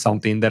behind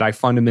something that I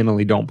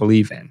fundamentally don't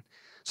believe in.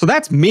 So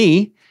that's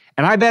me.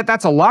 And I bet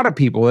that's a lot of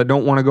people that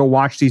don't want to go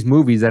watch these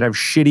movies that have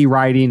shitty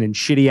writing and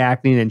shitty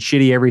acting and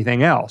shitty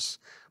everything else.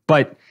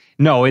 But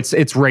no, it's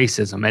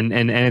racism,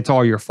 and it's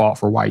all your fault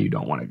for why you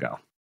don't want to go.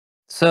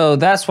 So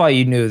that's why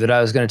you knew that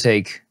I was going to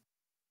take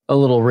a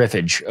little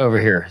riffage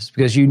over here. It's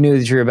because you knew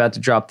that you were about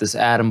to drop this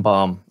atom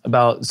bomb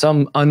about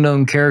some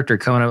unknown character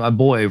coming up. My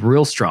boy,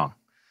 real strong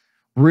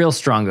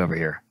over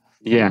here.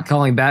 Yeah.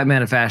 Calling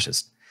Batman a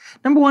fascist.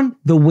 Number one,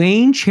 the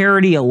Wayne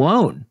charity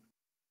alone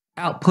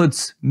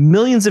outputs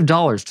millions of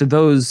dollars to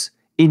those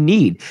in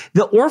need.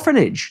 The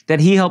orphanage that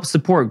he helped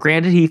support,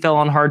 granted he fell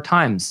on hard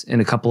times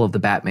in a couple of the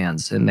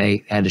Batmans and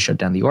they had to shut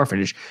down the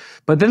orphanage,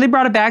 but then they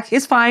brought it back.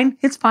 It's fine.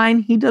 It's fine.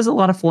 He does a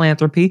lot of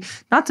philanthropy,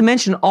 not to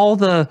mention all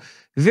the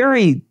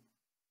very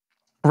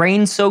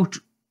rain-soaked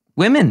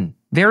women,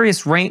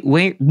 various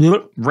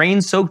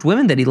rain-soaked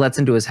women that he lets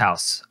into his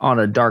house on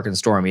a dark and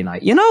stormy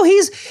night.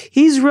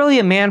 He's really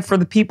a man for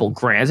the people.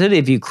 Granted,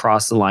 if you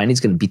cross the line, he's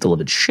going to beat the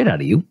living shit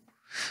out of you.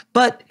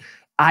 But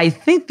I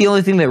think the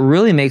only thing that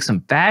really makes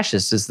him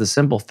fascist is the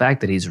simple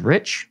fact that he's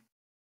rich,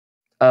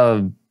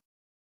 a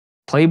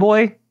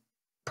playboy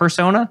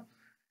persona.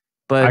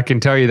 But I can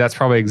tell you that's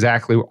probably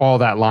exactly all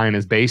that line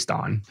is based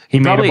on. He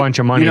made a bunch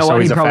of money, so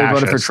he's a fascist. He probably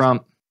voted for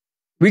Trump.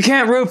 We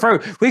can't root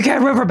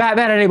for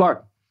Batman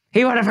anymore.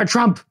 He voted for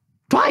Trump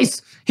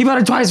twice. He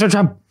voted twice for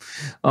Trump.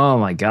 Oh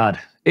my God.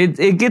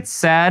 It gets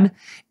sad.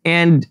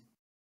 And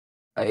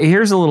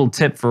here's a little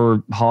tip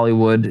for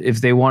Hollywood.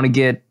 If they want to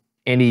get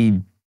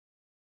any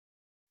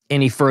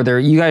further,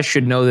 you guys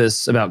should know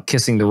this about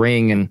kissing the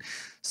ring and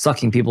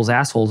sucking people's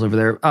assholes over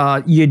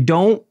there. You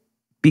don't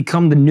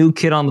become the new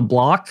kid on the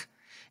block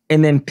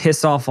and then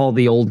piss off all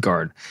the old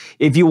guard.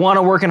 If you want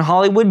to work in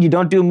Hollywood, you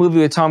don't do a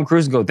movie with Tom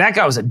Cruise and go, that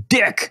guy was a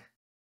dick,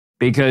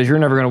 because you're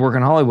never going to work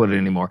in Hollywood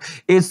anymore.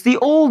 It's the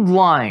old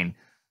line.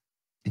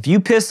 If you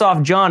piss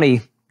off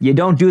Johnny, you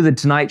don't do the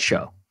Tonight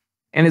Show.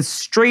 And it's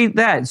straight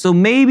that. So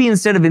maybe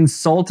instead of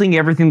insulting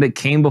everything that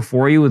came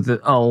before you with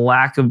a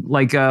lack of,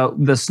 like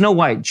the Snow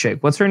White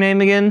chick. What's her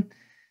name again?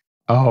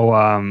 Oh,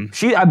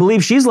 I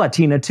believe she's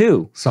Latina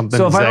too. Something.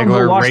 So if I don't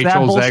go watch Rachel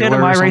that bullshit, Zegler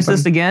am I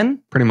racist again?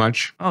 Pretty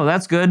much. Oh,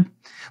 that's good.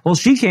 Well,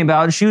 she came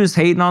out and she was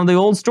hating on the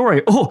old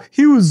story. Oh,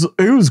 he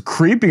was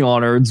creeping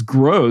on her. It's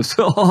gross.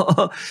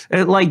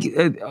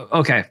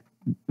 Okay.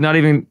 not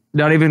even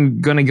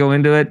going to go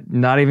into it,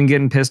 not even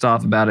getting pissed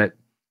off about it.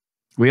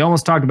 We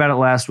almost talked about it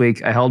last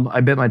week.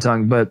 I bit my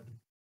tongue, but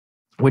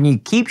when you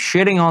keep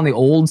shitting on the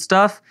old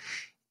stuff,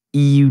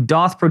 you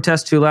doth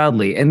protest too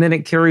loudly. And then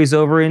it carries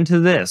over into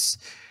this,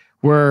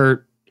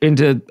 where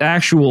into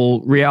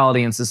actual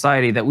reality in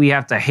society that we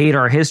have to hate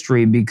our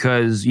history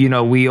because, you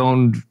know, we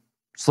owned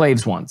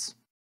slaves once.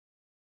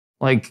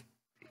 Like,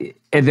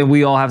 and then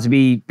we all have to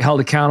be held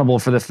accountable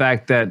for the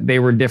fact that they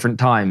were different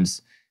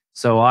times.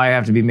 So I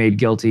have to be made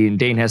guilty and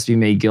Dane has to be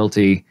made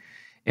guilty.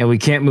 And we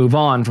can't move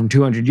on from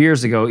 200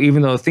 years ago,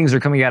 even though things are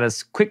coming at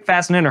us quick,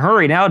 fast, and in a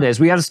hurry nowadays.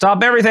 We have to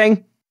stop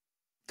everything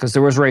because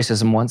there was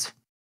racism once.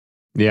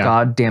 Yeah.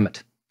 God damn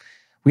it.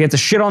 We have to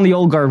shit on the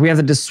old guard. We have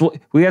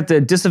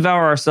to disavow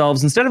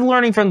ourselves instead of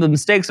learning from the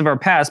mistakes of our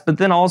past, but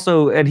then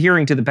also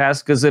adhering to the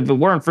past, because if it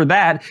weren't for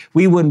that,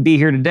 we wouldn't be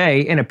here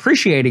today and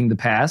appreciating the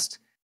past.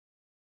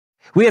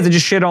 We have to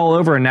just shit all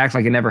over and act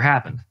like it never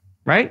happened,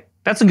 right?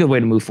 That's a good way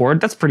to move forward.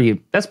 That's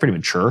pretty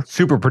mature.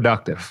 Super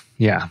productive.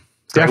 Yeah.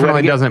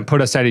 Definitely doesn't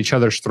put us at each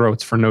other's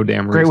throats for no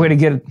damn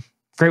reason.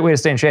 Great way to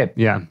stay in shape.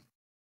 Yeah.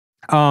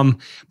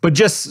 But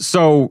just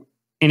so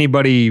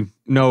anybody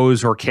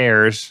knows or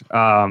cares,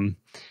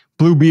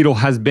 Blue Beetle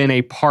has been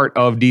a part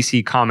of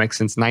DC Comics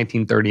since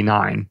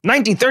 1939.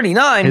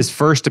 1939? His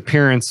first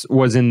appearance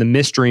was in the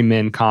Mystery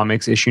Men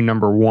comics, issue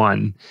number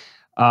 1.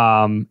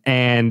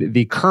 And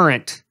the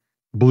current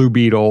Blue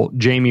Beetle,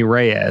 Jaime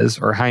Reyes,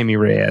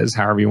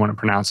 however you want to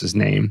pronounce his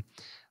name,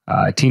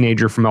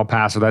 teenager from El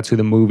Paso, that's who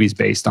the movie's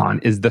based on,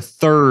 is the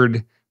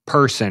third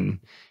person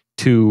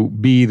to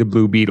be the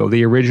Blue Beetle.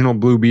 The original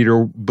Blue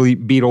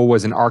Beetle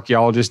was an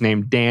archaeologist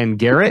named Dan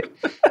Garrett.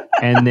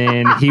 And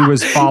then he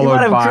was followed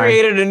by... You might have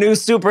created a new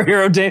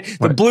superhero,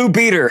 the Blue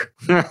Beater.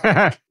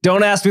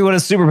 Don't ask me what a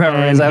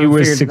superpower is. He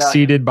was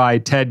succeeded by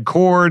Ted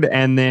Cord,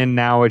 and then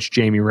now it's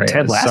Jaime Reyes.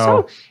 Ted Lasso?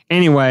 So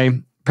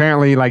anyway,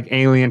 apparently like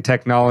alien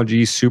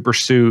technology, super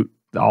suit,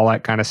 all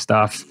that kind of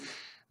stuff.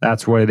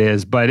 That's what it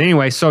is. But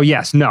anyway, so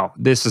yes, no,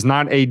 this is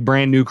not a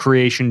brand new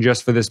creation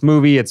just for this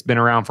movie. It's been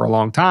around for a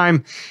long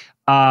time.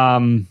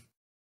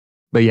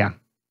 But yeah,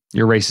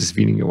 you're racist if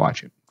you didn't go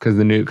watch it.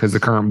 Because the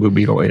current Blue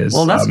Beetle is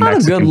that's not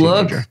a good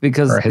look,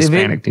 because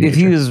if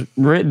he was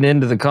written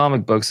into the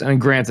comic books, and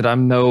granted,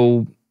 I'm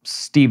no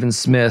Stephen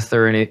Smith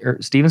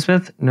Stephen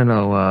Smith?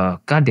 No.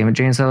 God damn it,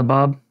 Jane Silent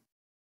Bob.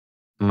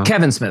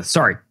 Kevin Smith.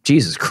 Sorry,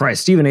 Jesus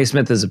Christ. Stephen A.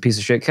 Smith is a piece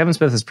of shit. Kevin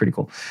Smith is pretty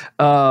cool.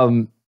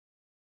 I'm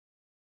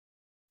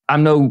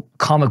no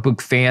comic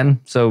book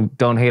fan, so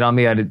don't hate on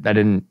me. I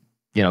didn't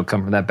come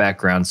from that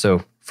background,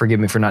 so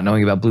forgive me for not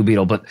knowing about Blue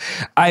Beetle, but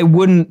I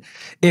wouldn't,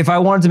 if I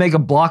wanted to make a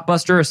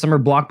summer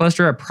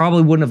blockbuster, I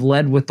probably wouldn't have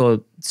led with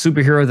the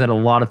superhero that a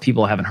lot of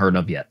people haven't heard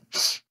of yet.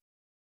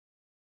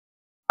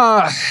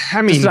 I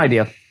mean, just an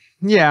idea.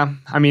 Yeah.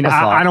 I mean,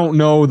 I don't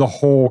know the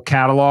whole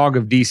catalog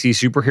of DC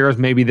superheroes.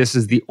 Maybe this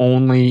is the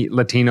only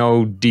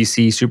Latino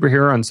DC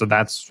superhero. And so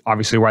that's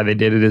obviously why they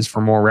did it, is for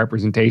more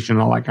representation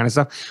and all that kind of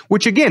stuff,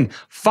 which again,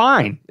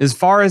 fine as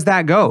far as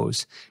that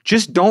goes.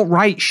 Just don't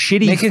write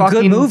shitty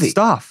fucking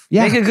stuff.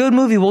 Yeah. Make a good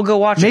movie. We'll go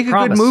watch it. Make a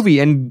good movie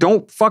and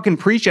don't fucking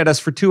preach at us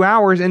for 2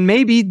 hours. And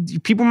maybe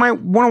people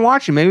might want to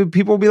watch it. Maybe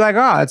people will be like,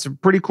 oh, that's a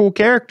pretty cool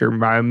character.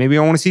 Maybe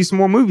I want to see some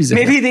more movies.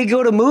 Maybe they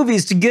go to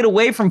movies to get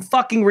away from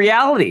fucking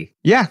reality.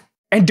 Yeah.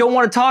 And don't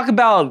want to talk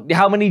about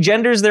how many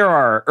genders there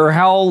are or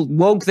how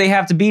woke they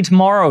have to be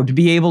tomorrow to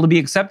be able to be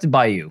accepted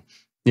by you.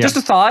 Yeah. Just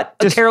a thought,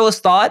 a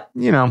careless thought.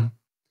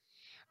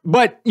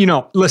 But,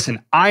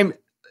 listen,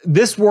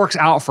 this works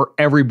out for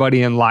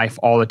everybody in life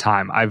all the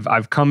time.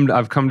 I've come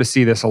to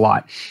see this a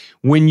lot.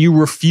 When you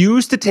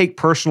refuse to take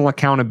personal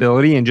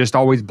accountability and just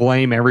always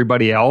blame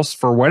everybody else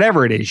for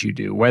whatever it is you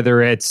do,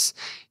 whether it's,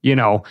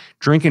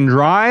 drink and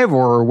drive,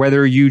 or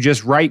whether you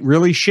just write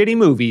really shitty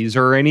movies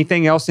or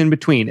anything else in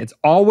between, it's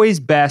always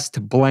best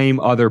to blame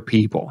other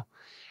people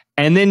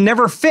and then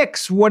never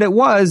fix what it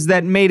was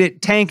that made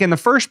it tank in the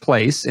first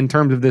place in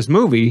terms of this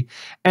movie.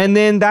 And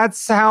then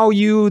that's how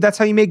you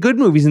make good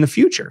movies in the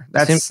future.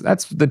 That's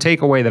the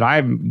takeaway that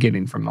I'm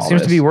getting from all this.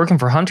 Seems to be working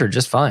for Hunter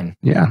just fine.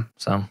 Yeah.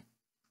 So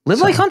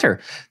live like Hunter.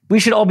 We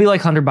should all be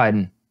like Hunter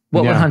Biden.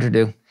 What would Hunter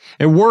do?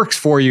 It works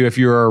for you if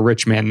you're a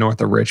rich man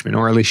north of Richmond,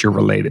 or at least you're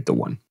related to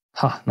one.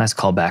 Huh, nice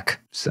callback.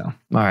 So, all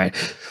right.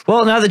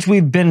 Well, now that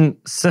we've been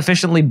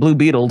sufficiently Blue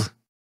Beetled,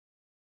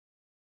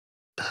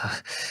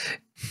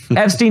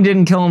 Epstein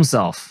didn't kill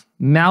himself.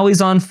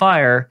 Maui's on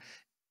fire,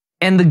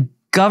 and the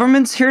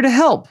government's here to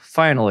help,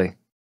 finally.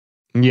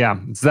 Yeah,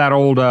 it's that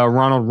old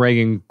Ronald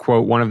Reagan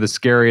quote. One of the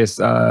scariest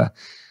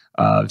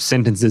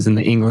sentences in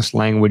the English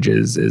language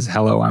is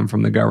 "Hello, I'm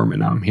from the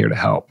government. I'm here to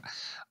help."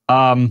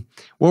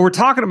 What we're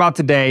talking about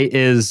today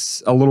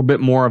is a little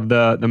bit more of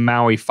the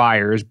Maui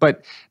fires,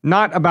 but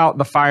not about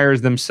the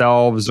fires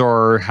themselves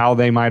or how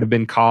they might have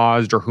been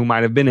caused or who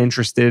might have been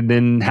interested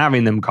in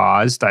having them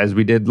caused, as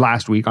we did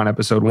last week on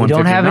episode 159.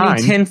 We don't have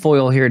any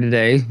tinfoil here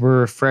today.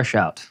 We're fresh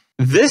out.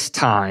 This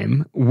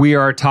time, we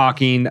are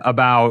talking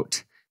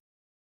about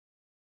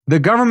the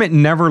government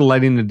never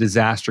letting the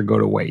disaster go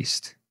to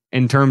waste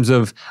in terms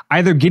of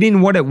either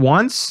getting what it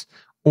wants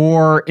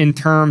or in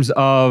terms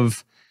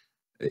of,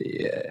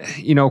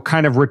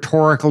 kind of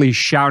rhetorically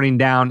shouting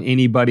down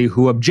anybody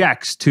who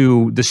objects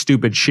to the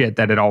stupid shit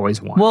that it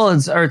always wants. Well,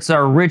 it's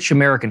our rich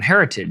American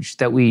heritage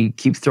that we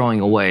keep throwing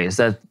away. Is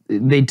that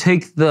they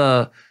take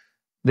the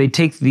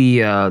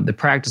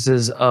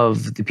practices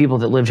of the people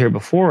that lived here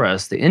before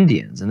us, the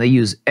Indians, and they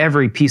use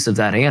every piece of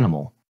that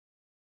animal.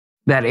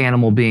 That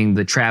animal being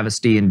the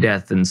travesty and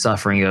death and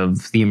suffering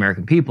of the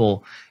American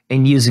people,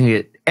 and using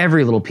it,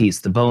 every little piece,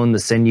 the bone, the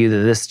sinew, the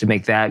this to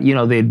make that.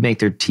 They'd make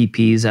their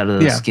teepees out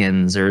of the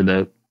skins or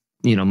the,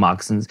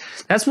 moccasins.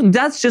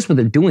 That's just what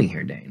they're doing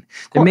here, Dane.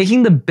 They're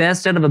making the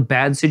best out of a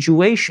bad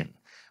situation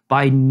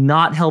by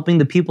not helping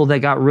the people that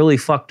got really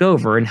fucked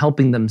over and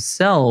helping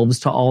themselves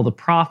to all the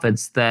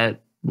profits that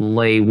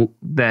laying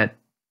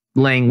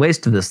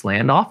waste to this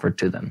land offered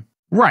to them.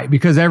 Right,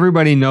 because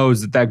everybody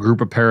knows that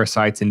group of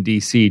parasites in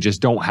DC just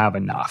don't have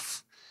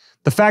enough.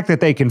 The fact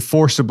that they can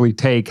forcibly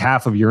take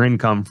half of your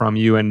income from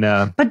you and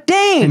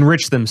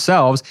enrich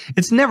themselves,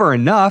 it's never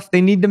enough. They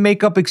need to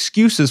make up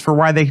excuses for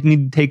why they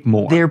need to take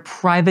more. Their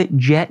private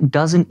jet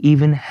doesn't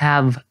even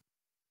have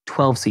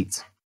 12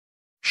 seats.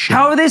 Shit.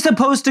 How are they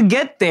supposed to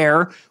get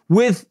there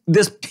with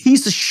this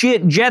piece of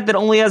shit jet that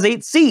only has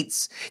 8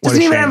 seats? It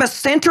doesn't even have a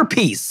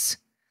centerpiece.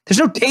 There's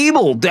no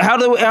table. How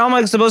am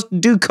I supposed to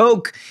do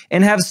coke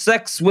and have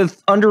sex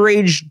with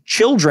underage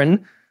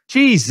children?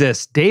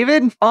 Jesus,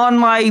 David. On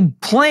my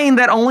plane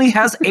that only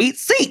has 8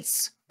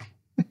 seats.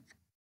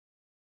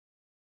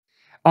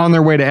 On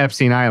their way to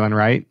Epstein Island,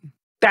 right?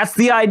 That's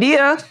the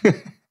idea.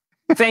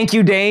 Thank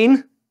you,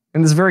 Dane.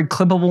 In this very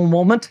clippable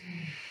moment.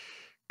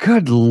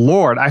 Good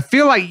Lord. I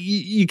feel like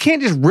you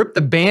can't just rip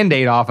the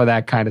Band-Aid off of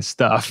that kind of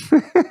stuff.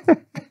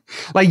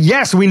 Like,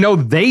 yes, we know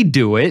they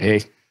do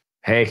it.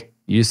 Hey,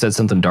 you said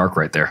something dark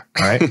right there.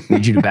 All right.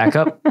 Need you to back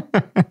up.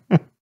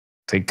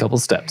 Take a couple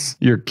steps.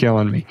 You're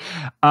killing me.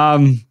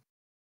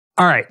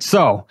 All right.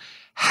 So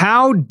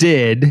how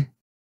did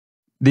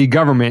the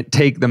government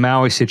take the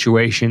Maui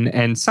situation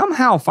and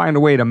somehow find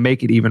a way to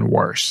make it even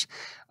worse?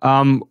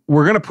 We're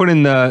going to put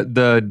in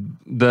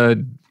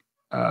the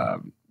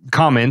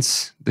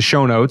comments, the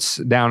show notes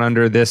down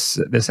under this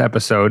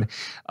episode,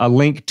 a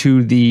link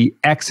to the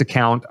X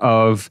account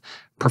of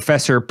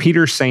Professor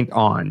Peter St.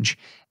 Onge.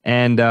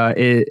 And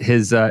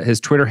his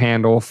Twitter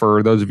handle,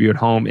 for those of you at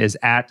home, is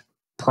at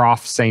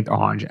Prof. St.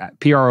 Onge, at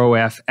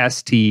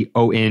ProfStonge.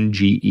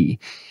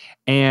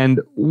 And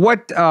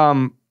what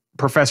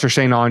Professor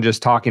St. Onge is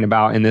talking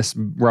about in this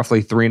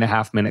roughly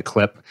 3.5 minute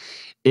clip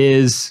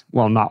is,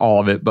 well, not all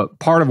of it, but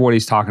part of what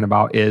he's talking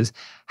about is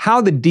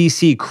how the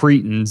DC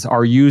cretins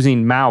are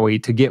using Maui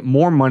to get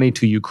more money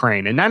to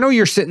Ukraine. And I know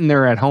you're sitting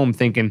there at home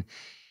thinking,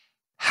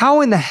 how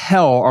in the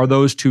hell are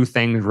those two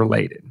things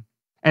related?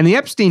 And the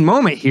Epstein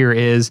moment here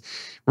is,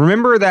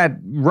 remember that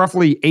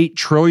roughly $8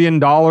 trillion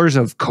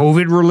of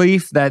COVID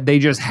relief that they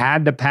just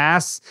had to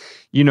pass?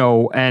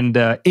 And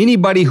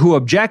anybody who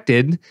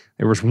objected,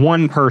 there was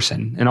one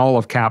person in all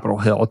of Capitol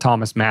Hill,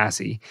 Thomas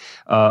Massey,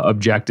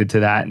 objected to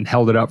that and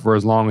held it up for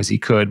as long as he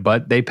could,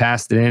 but they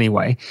passed it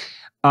anyway.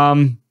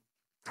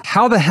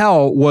 How the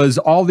hell was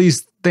all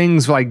these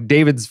things like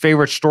David's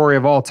favorite story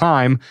of all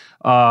time,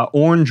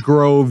 orange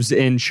groves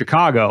in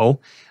Chicago,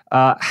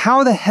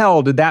 how the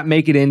hell did that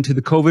make it into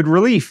the COVID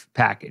relief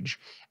package?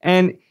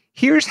 And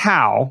here's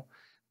how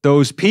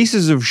those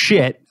pieces of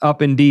shit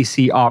up in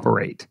DC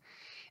operate.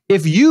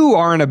 If you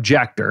are an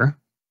objector,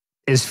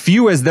 as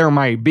few as there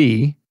might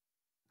be,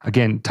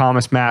 again,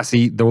 Thomas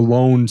Massey, the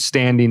lone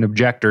standing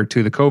objector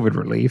to the COVID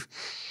relief,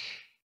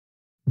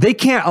 they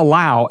can't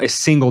allow a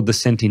single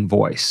dissenting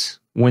voice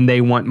when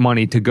they want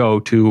money to go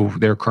to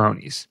their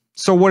cronies.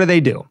 So what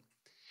do?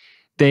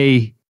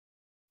 They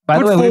By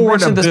the way, we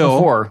mentioned this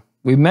before.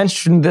 We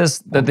mentioned this,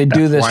 that they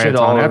do this shit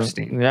all on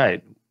Epstein.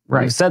 Right.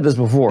 Right. We've said this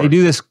before. They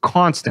do this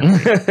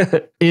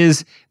constantly.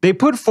 Is they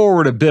put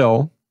forward a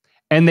bill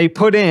and they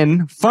put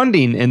in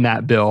funding in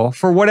that bill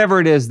for whatever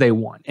it is they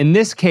want. In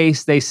this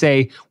case, they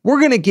say, we're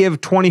going to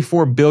give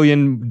 $24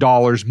 billion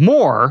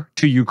more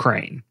to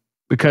Ukraine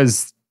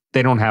because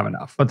they don't have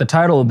enough. But the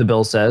title of the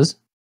bill says.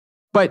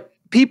 But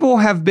people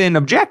have been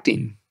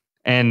objecting,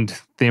 and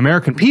the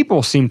American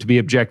people seem to be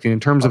objecting in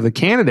terms of the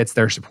candidates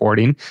they're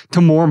supporting to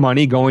more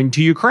money going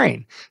to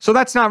Ukraine. So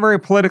that's not very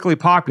politically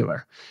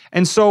popular.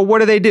 And so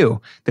what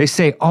do? They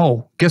say,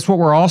 oh, guess what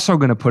we're also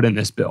going to put in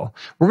this bill?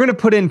 We're going to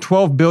put in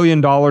 $12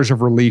 billion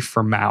of relief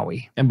for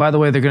Maui. And by the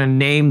way, they're going to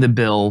name the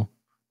bill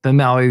the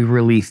Maui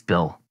Relief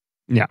Bill.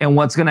 Yeah. And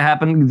what's going to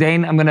happen,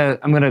 Dane, I'm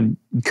going to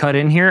cut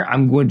in here.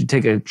 I'm going to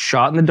take a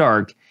shot in the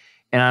dark,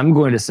 and I'm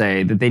going to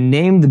say that they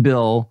named the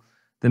bill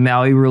the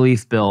Maui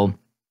Relief Bill.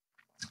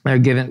 They're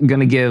going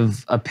to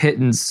give a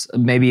pittance,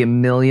 maybe $1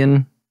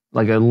 million,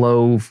 like a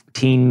low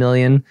teen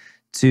million,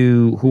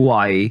 to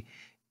Hawaii.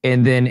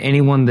 And then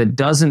anyone that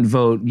doesn't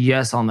vote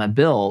yes on that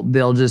bill,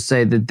 they'll just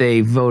say that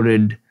they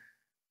voted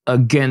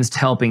against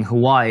helping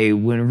Hawaii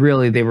when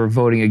really they were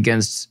voting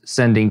against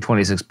sending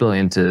 $26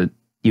 billion to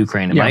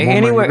Ukraine? Yeah,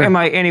 Am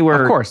I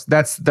anywhere? Of course,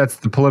 that's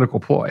the political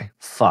ploy.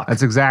 Fuck.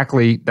 That's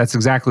exactly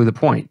the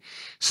point.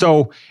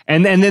 So,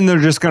 and then they're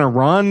just going to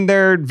run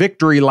their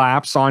victory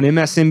laps on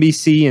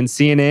MSNBC and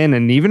CNN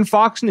and even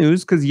Fox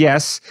News, because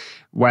yes,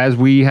 as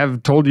we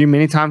have told you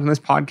many times on this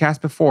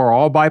podcast before,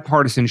 all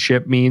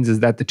bipartisanship means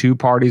is that the two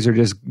parties are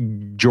just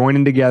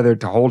joining together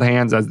to hold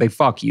hands as they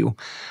fuck you.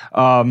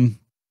 In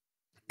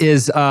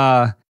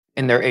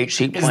their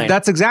 8-sheet plane.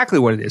 That's exactly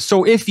what it is.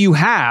 So if you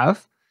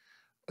have,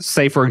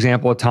 say, for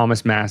example, a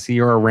Thomas Massey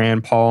or a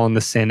Rand Paul in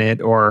the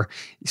Senate or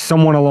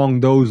someone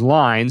along those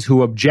lines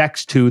who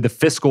objects to the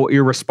fiscal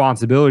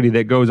irresponsibility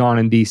that goes on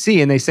in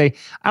DC, and they say,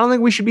 I don't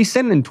think we should be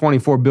sending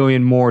 $24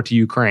 billion more to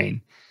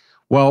Ukraine.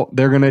 Well,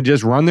 they're going to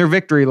just run their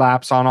victory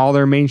laps on all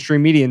their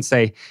mainstream media and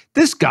say,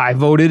 this guy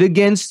voted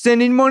against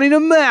sending money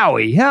to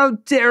Maui. How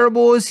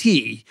terrible is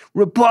he?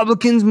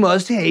 Republicans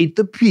must hate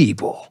the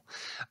people.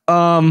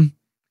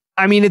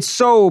 I mean, it's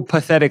so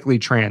pathetically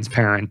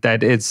transparent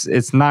that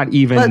it's not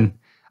even...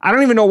 I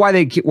don't even know why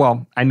they keep...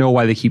 Well, I know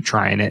why they keep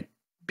trying it,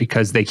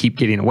 because they keep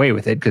getting away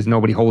with it, because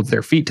nobody holds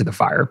their feet to the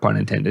fire, pun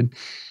intended.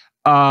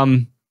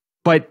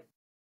 But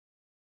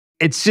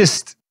it's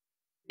just...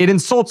 It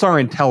insults our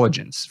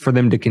intelligence for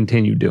them to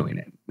continue doing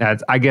it.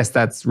 I guess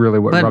that's really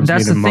what rubs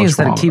me the most wrong about it. But that's the thing, is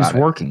that it keeps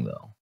working,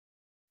 though.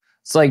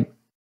 It's like,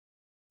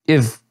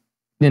 if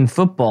in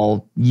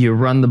football, you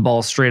run the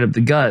ball straight up the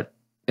gut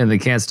and they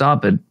can't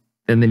stop it,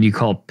 and then you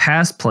call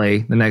pass play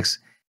the next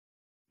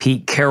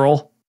Pete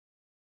Carroll,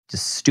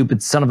 just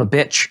stupid son of a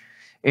bitch.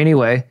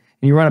 Anyway,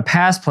 and you run a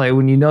pass play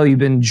when you know you've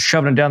been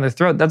shoving it down their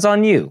throat, that's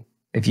on you.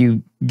 If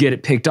you get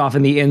it picked off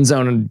in the end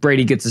zone and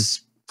Brady gets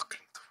his fucking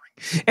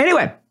ring.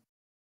 Anyway,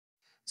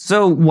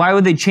 so why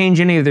would they change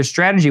any of their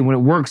strategy when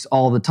it works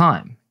all the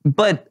time?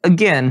 But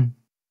again,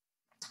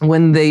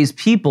 when these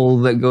people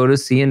that go to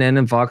CNN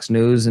and Fox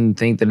News and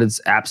think that it's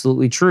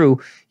absolutely true,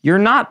 you're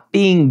not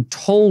being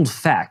told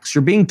facts.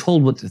 You're being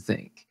told what to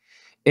think.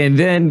 And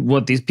then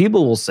what these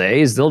people will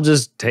say is they'll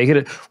just take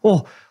it,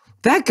 well,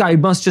 that guy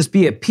must just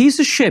be a piece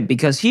of shit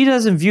because he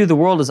doesn't view the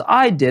world as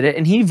I did it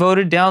and he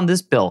voted down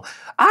this bill.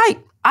 I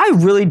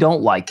really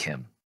don't like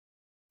him.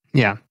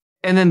 Yeah.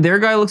 And then their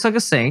guy looks like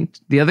a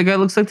saint. The other guy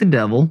looks like the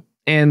devil.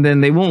 And then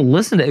they won't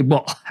listen to it.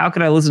 Well, how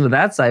can I listen to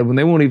that side when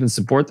they won't even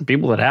support the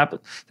people that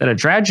a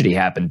tragedy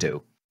happened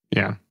to?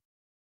 Yeah.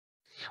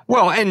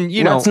 Well, and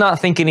let's not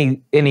think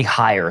any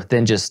higher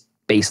than just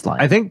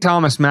baseline. I think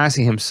Thomas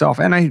Massey himself,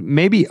 and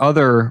maybe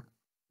other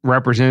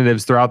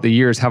representatives throughout the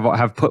years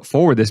have put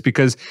forward this,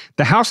 because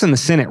the House and the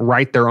Senate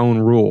write their own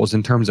rules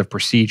in terms of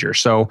procedure.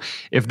 So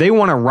if they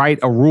want to write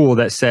a rule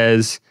that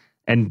says,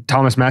 and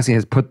Thomas Massey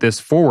has put this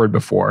forward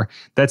before,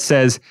 that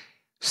says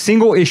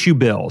single issue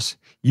bills,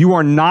 you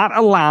are not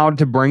allowed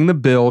to bring the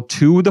bill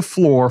to the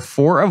floor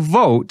for a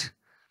vote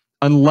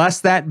unless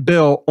that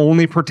bill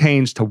only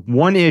pertains to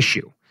one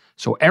issue.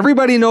 So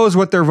everybody knows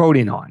what they're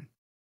voting on.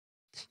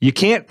 You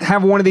can't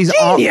have one of these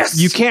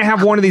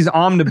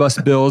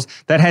omnibus bills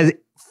that has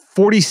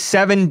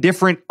 47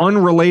 different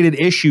unrelated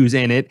issues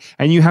in it,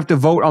 and you have to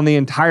vote on the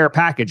entire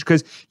package,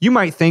 because you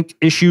might think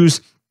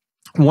issues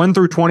 1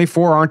 through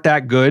 24 aren't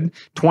that good.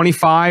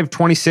 25,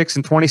 26,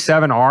 and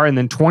 27 are, and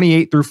then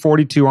 28 through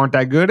 42 aren't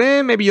that good.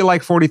 And maybe you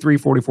like 43,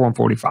 44, and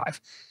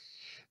 45.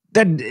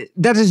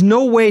 That is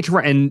no way to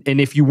run. And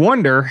if you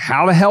wonder,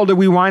 how the hell did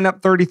we wind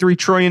up $33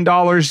 trillion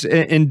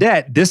in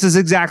debt? This is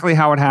exactly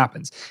how it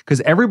happens. Because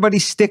everybody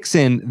sticks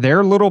in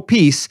their little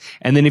piece,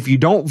 and then if you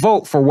don't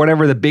vote for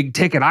whatever the big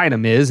ticket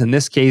item is, in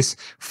this case,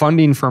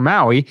 funding for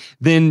Maui,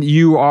 then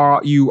you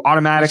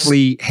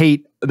automatically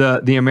hate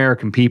the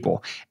American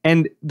people.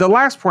 And the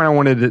last point I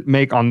wanted to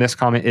make on this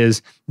comment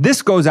is,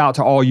 this goes out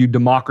to all you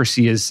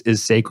democracy is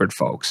sacred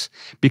folks.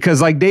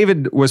 Because like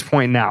David was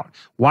pointing out,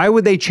 why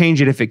would they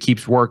change it if it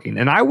keeps working?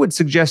 And I would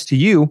suggest to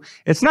you,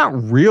 it's not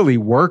really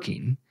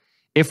working.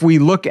 If we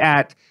look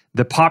at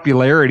the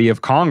popularity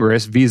of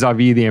Congress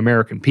vis-a-vis the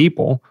American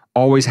people,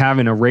 always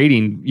having a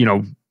rating,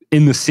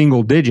 in the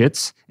single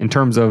digits in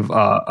terms of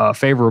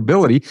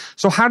favorability.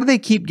 So how do they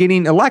keep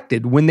getting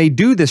elected when they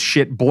do this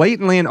shit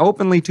blatantly and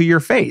openly to your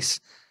face?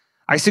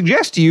 I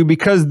suggest to you,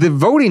 because the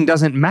voting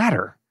doesn't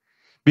matter,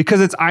 because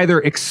it's either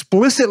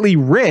explicitly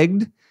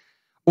rigged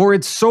or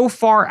it's so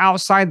far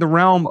outside the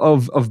realm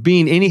of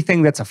being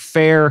anything that's a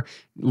fair,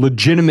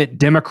 legitimate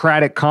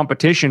democratic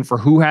competition for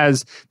who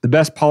has the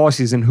best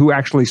policies and who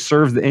actually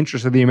serves the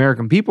interests of the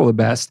American people the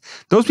best.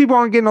 Those people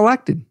aren't getting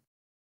elected.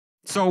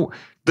 So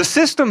the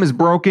system is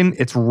broken.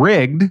 It's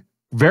rigged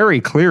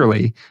very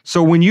clearly.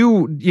 So when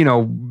you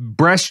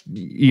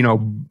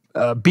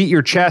beat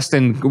your chest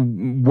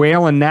and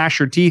wail and gnash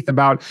your teeth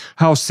about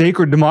how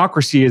sacred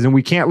democracy is and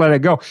we can't let it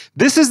go,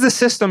 this is the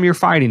system you're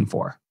fighting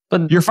for.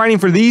 But you're fighting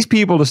for these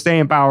people to stay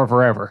in power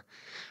forever.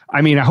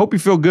 I mean, I hope you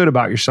feel good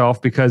about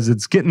yourself, because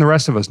it's getting the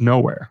rest of us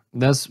nowhere.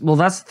 That's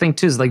the thing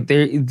too, is like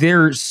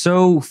they're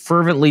so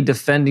fervently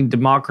defending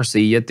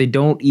democracy, yet they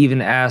don't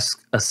even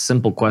ask a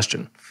simple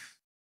question.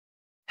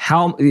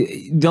 How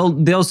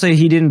they'll say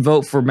he didn't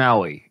vote for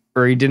Maui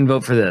or he didn't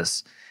vote for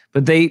this,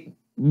 but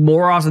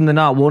more often than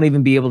not, won't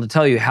even be able to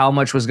tell you how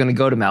much was going to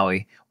go to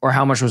Maui or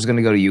how much was going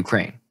to go to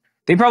Ukraine.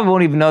 They probably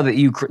won't even know that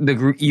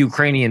the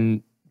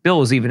Ukrainian bill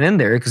was even in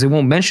there because they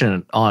won't mention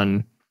it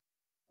on,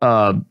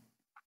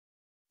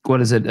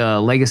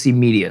 legacy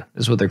media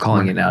is what they're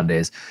calling it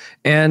nowadays.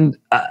 And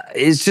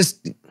it's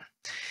just,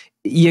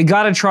 you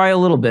got to try a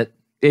little bit.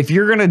 If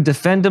you're going to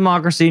defend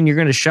democracy and you're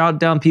going to shout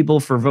down people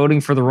for voting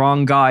for the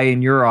wrong guy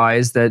in your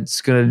eyes,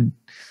 that's going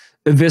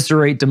to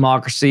eviscerate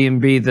democracy and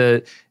be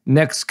the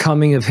next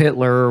coming of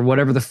Hitler or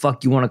whatever the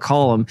fuck you want to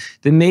call him,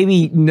 then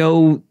maybe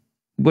know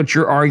what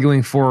you're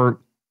arguing for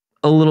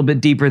a little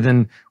bit deeper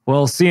than,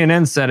 well,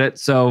 CNN said it,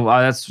 so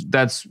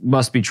that's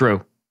must be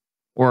true.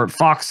 Or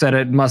Fox said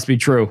it must be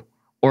true.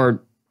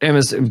 Or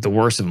the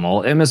worst of them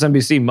all,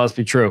 MSNBC must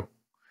be true.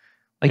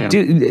 Like,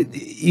 dude,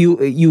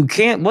 you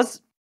can't,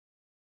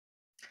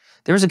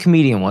 there was a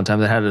comedian one time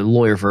that had a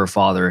lawyer for a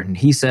father, and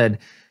he said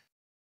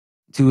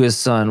to his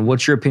son,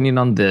 what's your opinion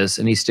on this?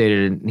 And he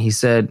stated it, and he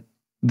said,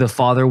 the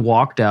father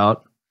walked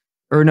out,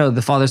 or no,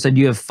 the father said,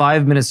 you have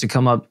 5 minutes to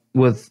come up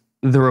with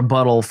the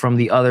rebuttal from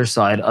the other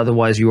side,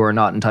 otherwise you are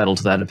not entitled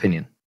to that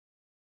opinion.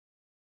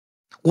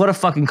 What a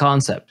fucking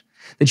concept.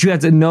 That you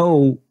have to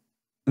know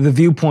the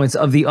viewpoints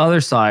of the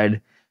other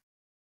side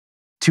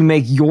to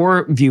make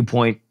your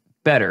viewpoint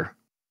better.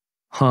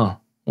 Huh.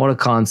 What a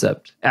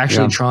concept.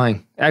 Actually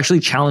trying,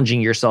 actually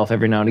challenging yourself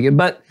every now and again.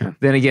 But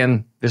then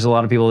again, there's a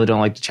lot of people that don't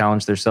like to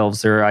challenge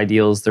themselves, their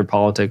ideals, their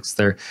politics.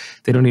 They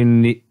don't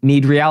even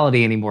need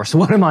reality anymore. So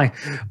what am I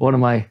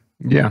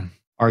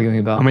arguing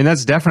about? I mean,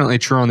 that's definitely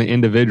true on the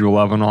individual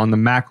level. On the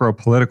macro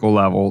political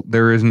level,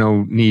 there is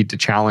no need to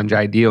challenge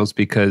ideals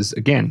because,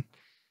 again,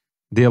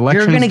 the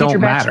elections don't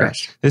matter.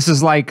 This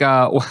is like,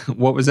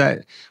 what was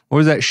that? What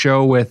was that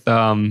show with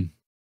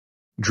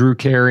Drew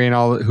Carey and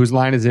all? Whose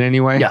line is it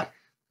anyway? Yeah.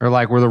 Or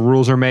like where the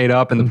rules are made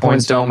up and the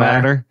points don't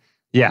matter.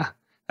 Yeah.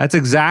 That's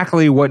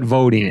exactly what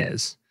voting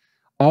is.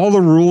 All the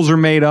rules are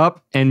made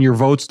up and your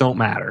votes don't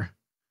matter.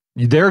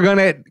 They're going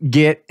to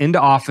get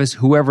into office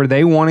whoever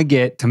they want to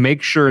get to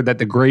make sure that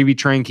the gravy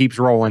train keeps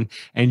rolling.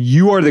 And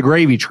you are the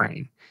gravy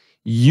train.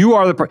 You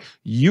are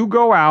you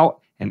go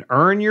out and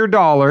earn your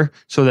dollar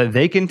so that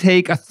they can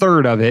take a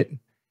third of it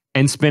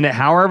and spend it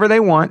however they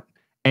want.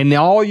 And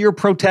all your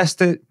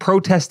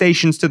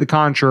protestations to the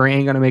contrary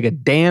ain't going to make a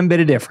damn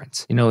bit of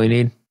difference. You know what we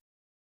need?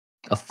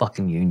 A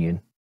fucking union.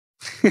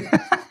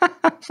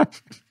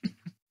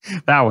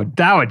 That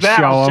would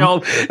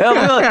show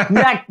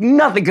them.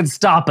 Nothing could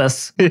stop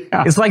us. Yeah.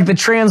 It's like the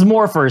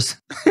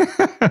Transmorphers.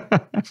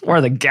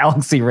 Or the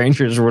Galaxy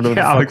Rangers or whatever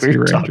Galaxy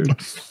the fuck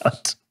Rangers.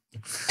 About.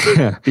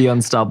 The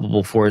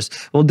unstoppable force.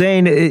 Well,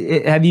 Dane,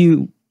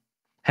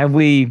 have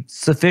we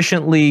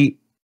sufficiently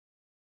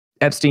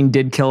Epstein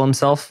did kill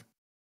himself?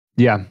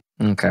 Yeah.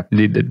 Okay.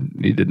 He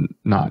did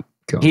not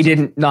kill himself. He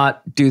didn't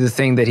not do the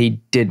thing that he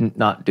didn't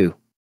not do.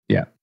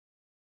 Yeah.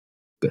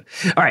 Good.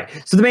 All right.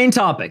 So the main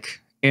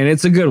topic, and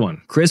it's a good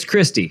one.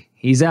 Christie.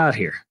 He's out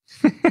here.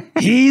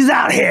 He's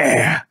out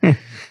here.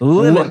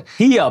 Living.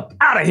 He up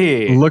out of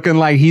here. Looking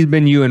like he's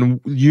been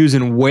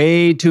using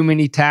way too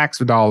many tax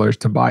dollars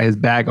to buy his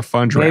bag of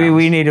fun rounds. Maybe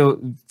we need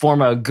to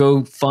form a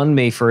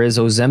GoFundMe for his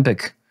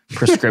Ozempic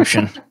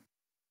prescription.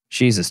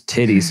 Jesus,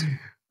 titties.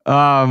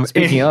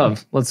 Speaking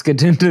of, let's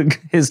get into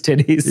his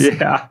titties.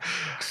 Yeah.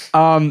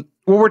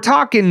 What we're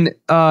talking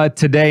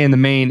today in the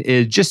main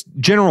is just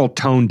general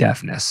tone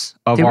deafness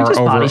of Can our we just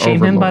body shame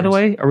overlords. him, by the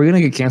way? Are we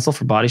going to get canceled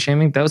for body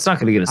shaming? That's not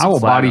going to get us. I will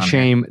flat body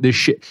shame this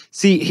shit.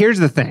 See, here's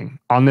the thing.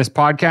 On this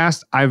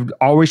podcast, I've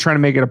always tried to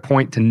make it a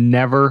point to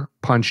never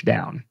punch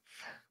down.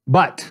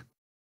 But,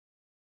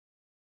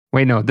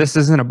 wait, no, this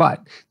isn't a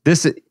but.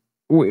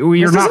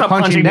 You're not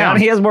punching down.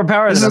 He has more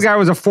power. This guy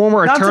was a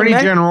former attorney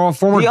general, a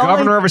former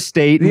governor of a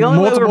state,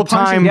 multiple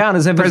time down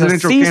is if it's a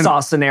seesaw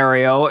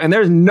scenario, and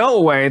there's no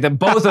way that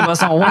both of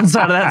us on one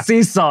side of that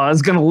seesaw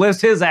is going to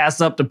lift his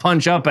ass up to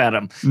punch up at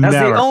him. That's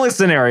the only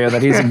scenario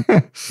that he's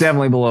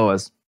definitely below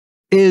us.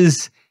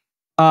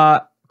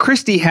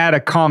 Christie had a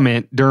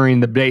comment during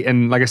the debate,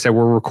 and like I said,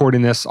 we're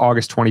recording this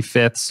August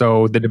 25th,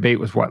 so the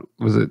debate was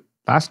it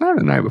last night or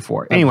the night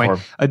before? Anyway,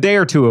 a day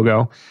or two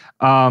ago.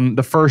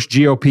 The first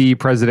GOP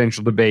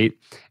presidential debate,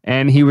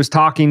 and he was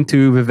talking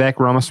to Vivek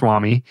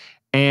Ramaswamy,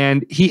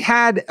 and he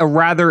had a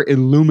rather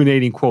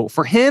illuminating quote.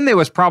 For him, it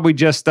was probably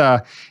just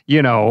a,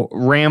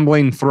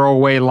 rambling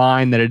throwaway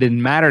line that it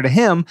didn't matter to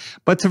him.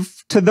 But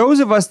to those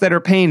of us that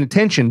are paying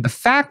attention, the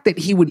fact that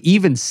he would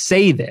even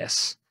say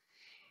this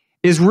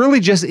is really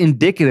just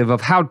indicative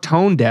of how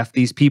tone deaf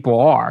these people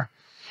are.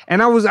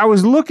 And I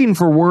was looking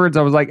for words.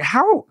 I was like,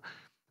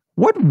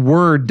 what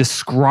word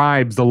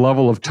describes the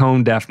level of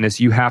tone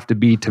deafness you have to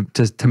be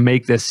to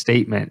make this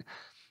statement?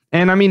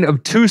 And I mean,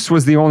 obtuse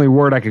was the only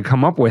word I could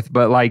come up with,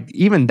 but like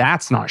even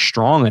that's not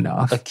strong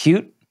enough.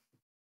 Acute?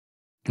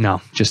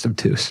 No, just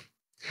obtuse.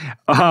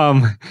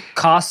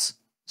 Cost?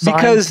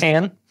 Because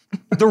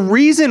the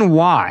reason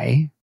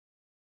why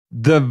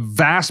the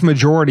vast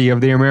majority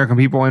of the American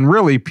people, and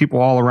really people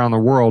all around the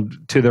world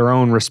to their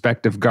own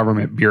respective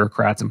government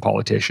bureaucrats and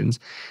politicians,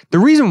 the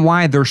reason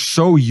why they're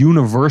so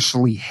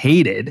universally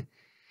hated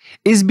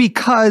is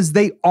because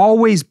they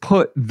always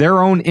put their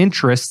own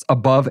interests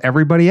above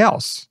everybody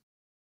else.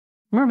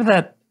 Remember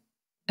that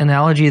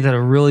analogy that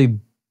a really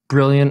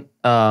brilliant,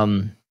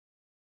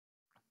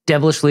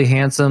 devilishly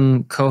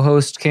handsome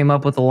co-host came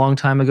up with a long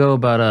time ago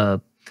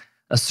about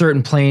a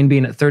certain plane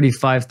being at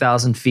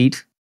 35,000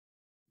 feet?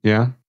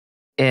 Yeah.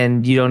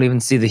 And you don't even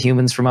see the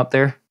humans from up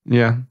there?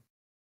 Yeah.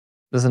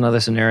 There's another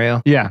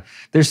scenario. Yeah.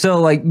 They're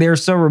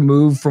so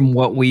removed from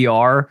what we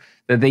are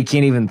that they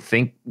can't even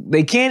think.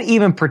 They can't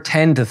even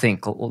pretend to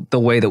think the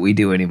way that we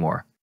do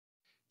anymore.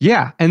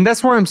 Yeah, and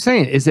that's what I'm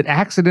saying. Is it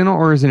accidental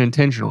or is it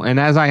intentional? And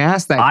as I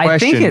asked that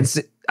question,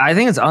 I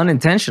think it's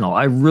unintentional.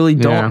 I really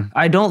don't. Yeah.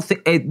 I don't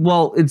think.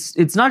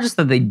 It's not just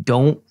that they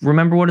don't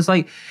remember what it's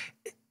like.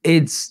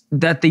 It's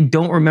that they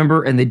don't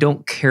remember and they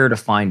don't care to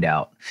find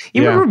out.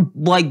 You remember,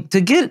 like,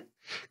 to get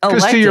elected.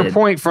 Because to your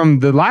point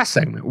from the last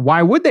segment,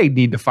 why would they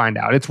need to find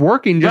out? It's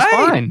working just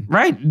fine.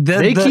 Right.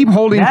 They keep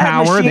holding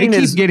power. They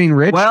keep getting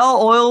rich.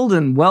 Well-oiled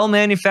and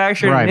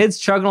well-manufactured, Right. and it's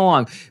chugging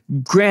along.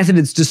 Granted,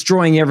 it's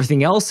destroying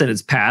everything else in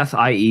its path,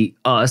 i.e.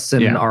 us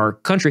and our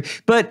country.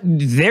 But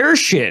their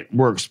shit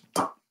works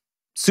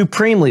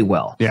supremely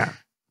well. Yeah.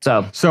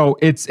 So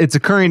it's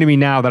occurring to me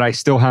now that I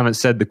still haven't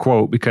said the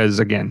quote because,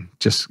 again,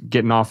 just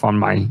getting off on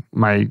my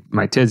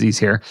tizzies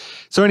here.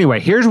 So anyway,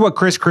 here's what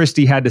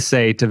Christie had to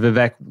say to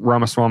Vivek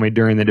Ramaswamy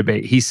during the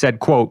debate. He said,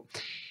 quote,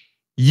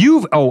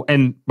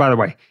 and by the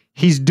way,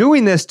 he's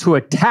doing this to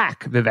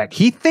attack Vivek.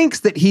 He thinks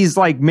that he's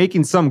like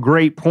making some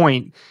great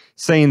point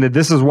saying that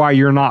this is why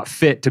you're not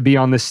fit to be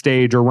on this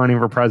stage or running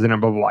for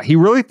president, blah, blah, blah. He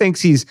really thinks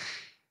he's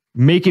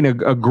making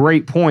a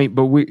great point,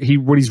 but what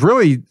he's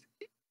really...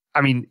 I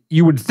mean,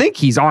 you would think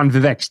he's on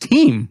Vivek's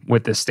team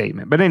with this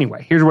statement. But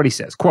anyway, here's what he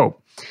says, quote,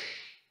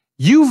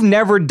 "You've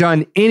never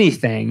done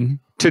anything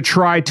to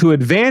try to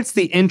advance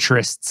the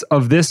interests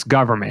of this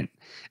government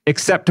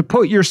except to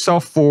put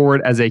yourself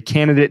forward as a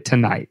candidate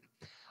tonight.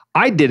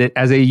 I did it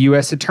as a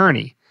U.S.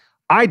 attorney.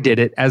 I did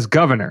it as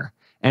governor.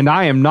 And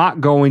I am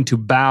not going to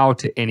bow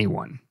to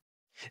anyone."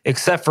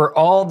 Except for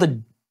all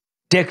the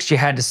dicks you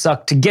had to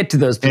suck to get to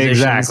those positions.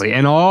 Exactly.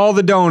 And all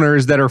the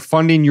donors that are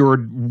funding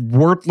your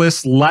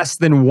worthless, less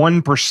than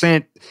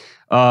 1%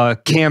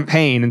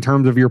 campaign in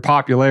terms of your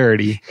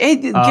popularity. Hey,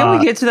 can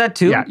we get to that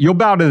too? Yeah, you'll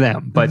bow to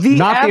them, but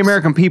not the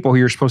American people who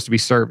you're supposed to be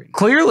serving.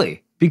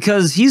 Clearly,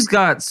 because he's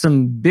got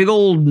some big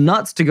old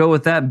nuts to go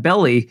with that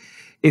belly.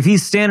 If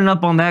he's standing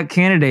up on that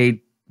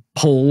candidate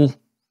poll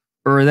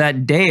or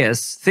that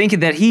dais, thinking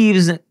that he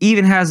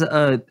even has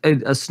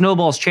a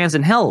snowball's chance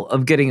in hell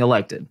of getting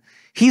elected.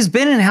 He's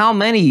been in how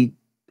many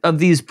of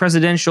these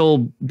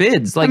presidential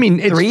bids? Like, I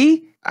mean,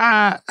 3?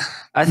 I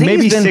think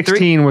maybe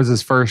 16 was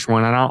his first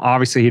one. And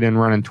obviously he didn't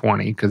run in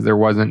 20 because there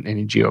wasn't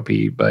any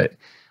GOP. But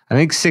I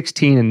think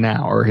 16 and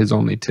now are his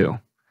only 2.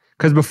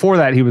 Because before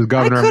that he was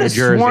governor of New Jersey.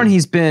 I could have sworn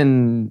he's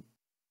been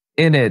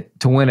in it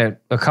to win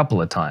it a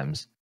couple of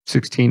times.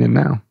 16 and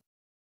now.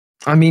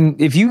 I mean,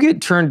 if you get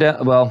turned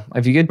down, like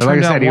I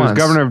said, he was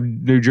governor of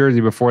New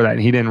Jersey before that, and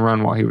he didn't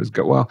run while he was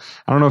I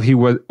don't know if he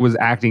was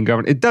acting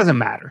governor. It doesn't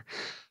matter.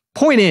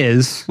 Point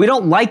is, we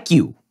don't like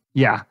you.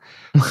 Yeah.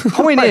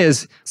 Point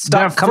is,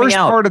 stop the first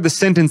part of the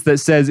sentence that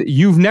says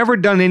you've never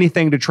done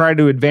anything to try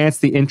to advance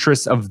the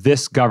interests of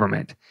this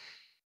government.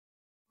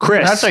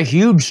 Chris, that's a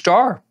huge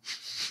star.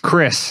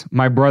 Chris,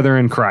 my brother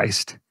in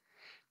Christ,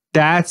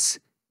 that's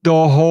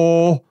the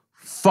whole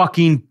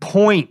fucking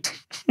point.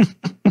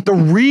 The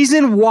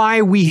reason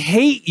why we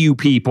hate you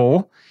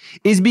people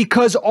is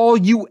because all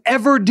you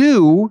ever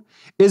do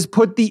is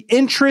put the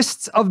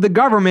interests of the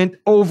government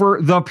over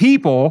the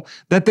people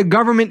that the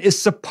government is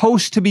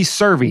supposed to be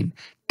serving.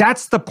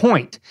 That's the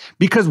point.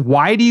 Because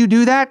why do you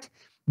do that?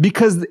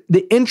 Because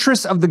the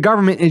interests of the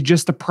government is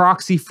just a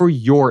proxy for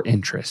your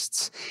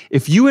interests.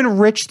 If you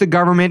enrich the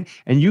government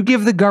and you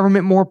give the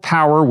government more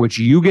power, which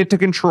you get to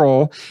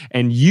control,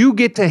 and you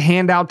get to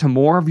hand out to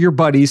more of your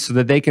buddies so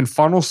that they can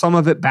funnel some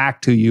of it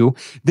back to you,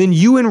 then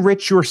you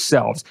enrich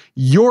yourselves.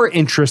 Your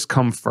interests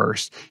come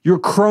first. Your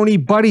crony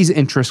buddies'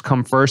 interests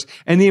come first.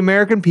 And the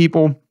American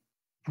people,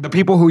 the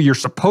people who you're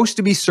supposed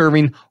to be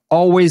serving,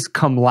 always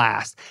come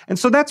last. And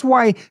so that's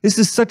why this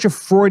is such a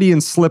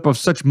Freudian slip of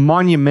such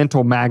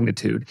monumental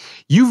magnitude.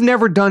 You've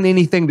never done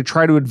anything to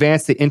try to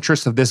advance the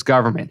interests of this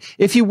government.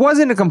 If he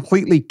wasn't a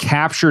completely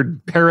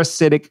captured,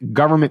 parasitic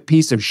government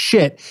piece of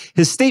shit,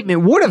 his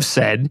statement would have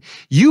said,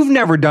 you've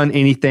never done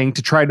anything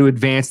to try to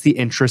advance the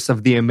interests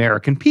of the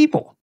American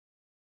people.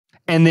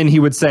 And then he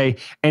would say,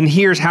 and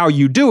here's how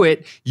you do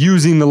it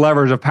using the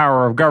levers of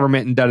power of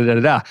government and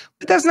da-da-da-da-da.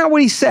 But that's not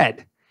what he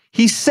said.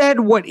 He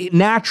said what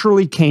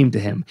naturally came to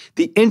him,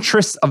 the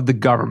interests of the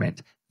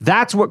government.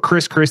 That's what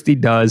Christie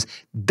does.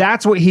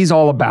 That's what he's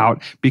all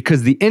about,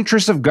 because the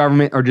interests of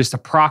government are just a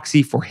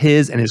proxy for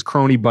his and his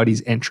crony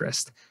buddies'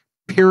 interest.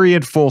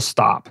 Period, full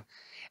stop.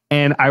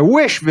 And I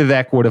wish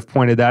Vivek would have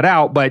pointed that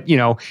out, but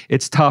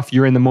it's tough.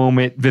 You're in the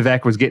moment.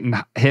 Vivek was getting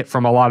hit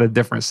from a lot of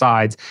different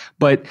sides,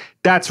 but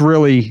that's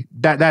really,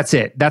 that's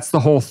it. That's the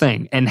whole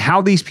thing. And how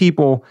these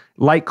people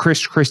like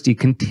Christie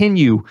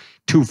continue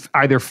to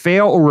either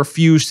fail or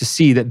refuse to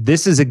see that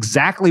this is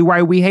exactly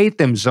why we hate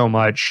them so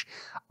much,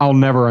 I'll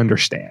never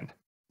understand.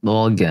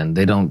 Well, again,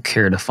 they don't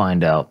care to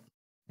find out.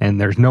 And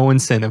there's no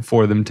incentive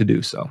for them to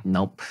do so.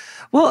 Nope.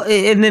 Well,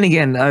 and then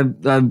again,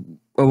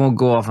 I won't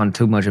go off on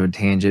too much of a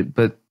tangent,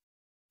 but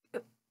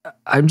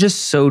I'm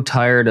just so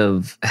tired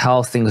of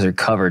how things are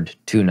covered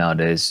too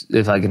nowadays.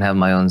 If I can have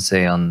my own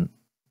say on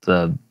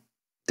the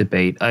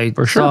debate, I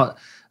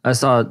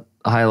saw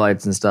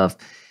highlights and stuff,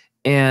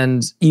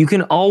 and you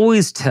can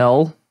always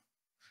tell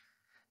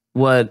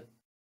what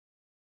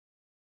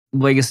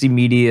legacy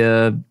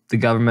media, the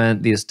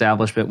government, the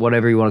establishment,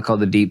 whatever you want to call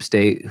the deep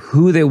state,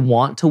 who they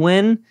want to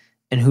win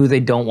and who they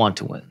don't want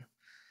to win.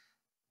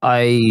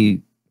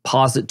 I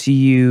posit to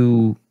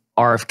you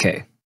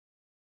RFK.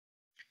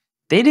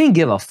 They didn't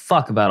give a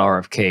fuck about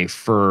RFK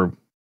for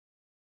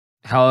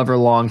however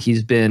long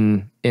he's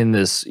been in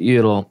this,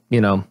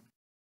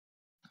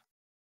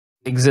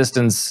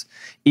 existence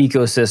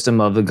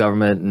ecosystem of the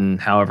government, and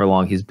however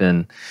long he's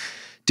been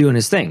doing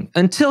his thing,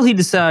 until he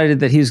decided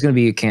that he was going to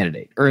be a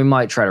candidate, or he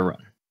might try to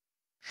run.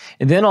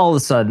 And then all of a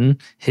sudden,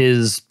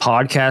 his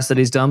podcasts that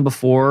he's done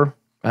before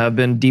have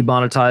been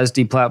demonetized,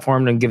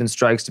 deplatformed, and given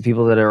strikes to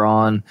people that are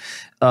on.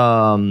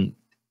 And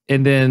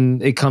then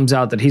it comes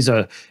out that he's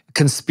a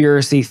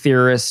conspiracy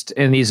theorist,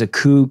 and he's a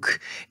kook,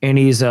 and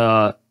he's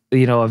a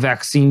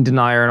vaccine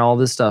denier, and all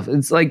this stuff.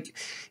 It's like,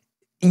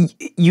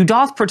 you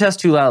doth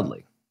protest too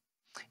loudly.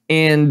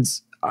 And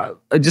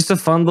just a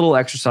fun little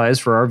exercise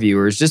for our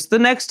viewers. Just the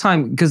next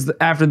time, because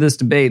after this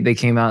debate, they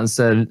came out and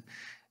said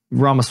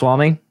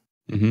Ramaswamy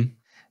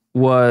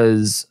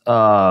was,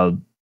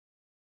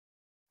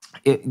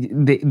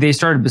 they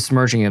started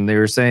besmirching him. They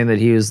were saying that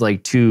he was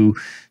like too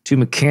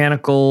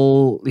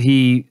mechanical.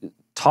 He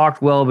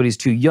talked well, but he's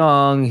too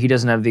young. He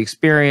doesn't have the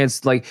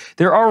experience. Like,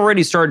 they're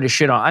already starting to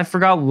shit on. I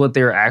forgot what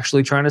they were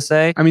actually trying to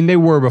say. I mean, they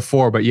were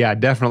before, but yeah,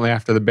 definitely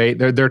after the debate,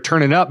 they're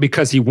turning up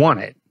because he won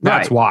it.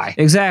 That's why.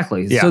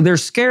 Exactly. Yeah. So they're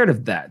scared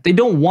of that. They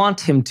don't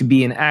want him to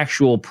be an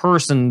actual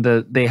person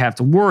that they have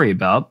to worry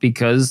about,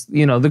 because,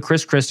 the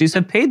Christies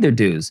have paid their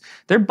dues.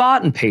 They're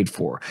bought and paid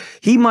for.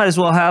 He might as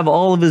well have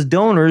all of his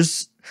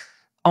donors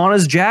on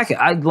his jacket.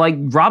 Like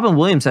Robin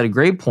Williams had a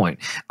great point.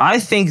 I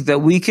think that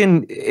we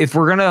can, if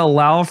we're going to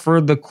allow for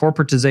the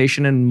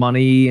corporatization and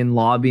money and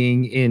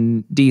lobbying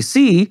in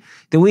DC,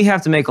 then we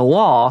have to make a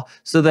law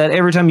so that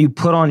every time you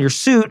put on your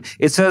suit,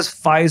 it says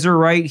Pfizer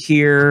right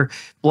here,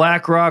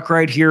 BlackRock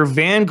right here,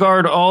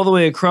 Vanguard all the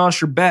way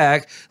across your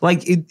back.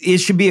 Like, it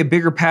should be a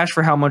bigger patch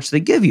for how much they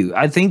give you.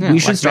 I think we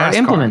should start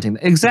implementing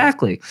that.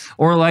 Exactly.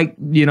 Or like,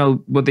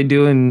 what they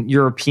do in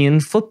European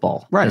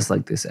football. Right. Just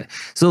like they say.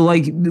 So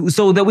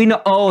that we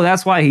know, oh,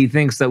 that's why he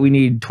thinks that we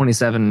need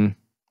 27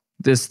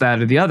 this, that,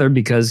 or the other,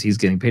 because he's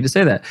getting paid to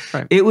say that.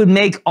 Right. It would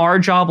make our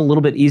job a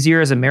little bit easier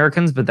as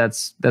Americans, but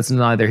that's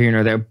neither here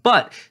nor there.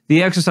 But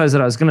the exercise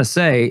that I was going to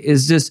say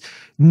is just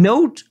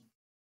note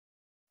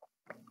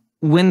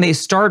when they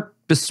start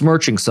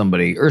besmirching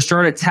somebody or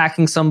start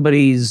attacking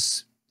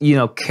somebody's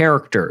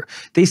character,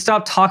 they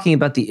stop talking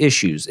about the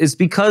issues. It's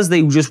because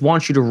they just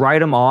want you to write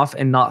them off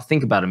and not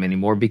think about them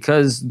anymore,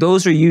 because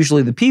those are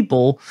usually the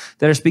people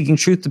that are speaking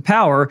truth to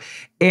power.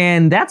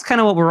 And that's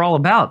kind of what we're all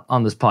about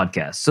on this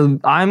podcast. So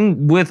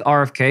I'm with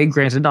RFK,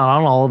 granted not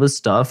on all of his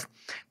stuff,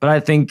 but I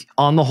think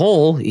on the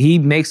whole, he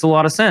makes a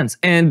lot of sense.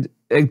 And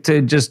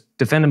to just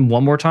defend him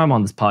one more time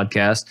on this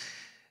podcast,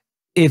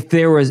 if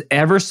there was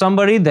ever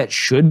somebody that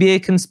should be a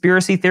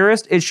conspiracy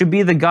theorist, it should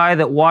be the guy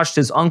that watched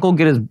his uncle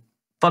get his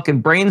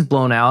fucking brains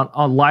blown out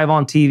live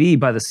on TV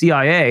by the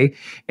CIA,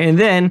 and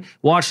then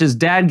watched his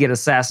dad get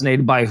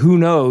assassinated by who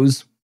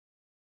knows,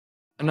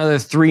 another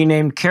 3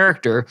 named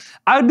character.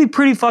 I would be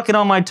pretty fucking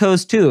on my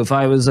toes too if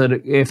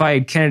I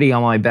had Kennedy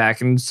on my back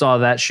and saw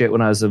that shit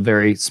when I was a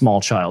very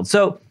small child.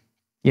 So,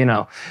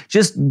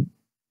 just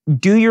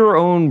do your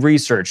own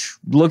research.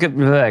 Look at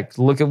Vivek,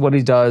 look at what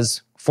he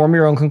does, form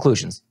your own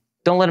conclusions.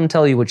 Don't let him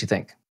tell you what you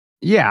think.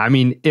 Yeah, I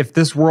mean, if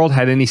this world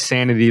had any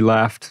sanity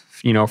left,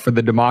 for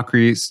the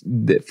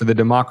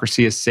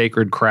democracy is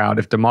sacred crowd,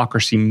 if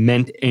democracy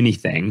meant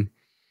anything,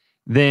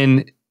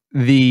 then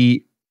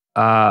the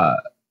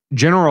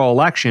general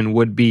election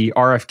would be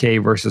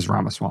RFK versus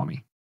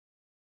Ramaswamy.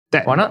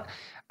 Why not?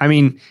 I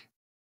mean,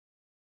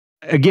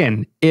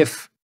 again,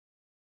 if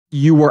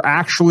you were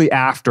actually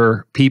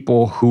after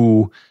people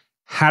who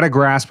had a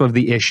grasp of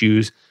the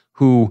issues,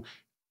 who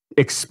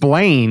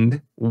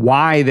explained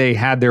why they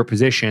had their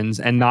positions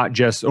and not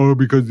just,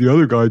 because the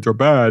other guys are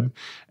bad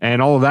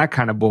and all of that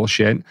kind of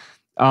bullshit.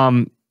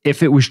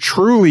 If it was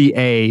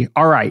truly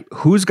all right,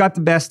 who's got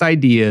the best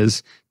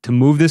ideas to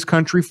move this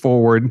country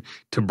forward,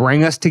 to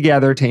bring us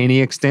together to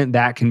any extent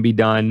that can be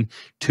done,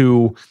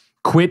 to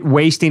quit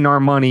wasting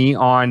our money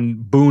on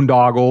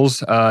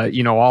boondoggles,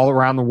 all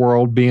around the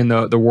world, being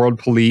the world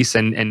police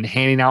and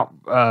handing out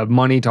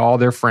money to all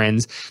their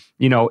friends.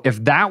 You know,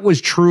 if that was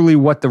truly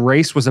what the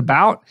race was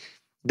about,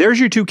 there's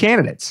your two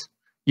candidates.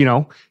 You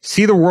know,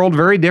 see the world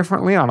very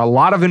differently on a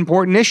lot of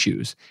important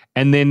issues,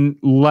 and then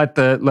let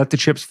the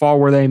chips fall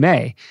where they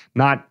may.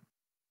 Not,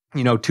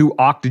 you know, two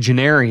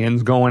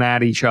octogenarians going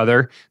at each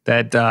other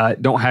that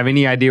don't have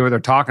any idea what they're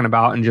talking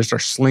about and just are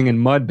slinging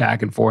mud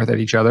back and forth at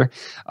each other.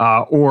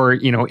 Or,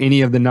 you know,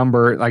 any of the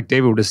number, like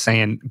David was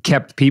saying,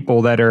 kept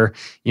people that are,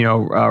 you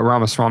know,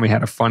 Ramaswamy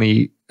had a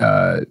funny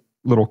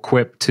little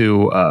quip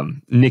to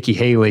Nikki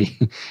Haley.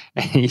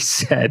 And he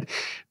said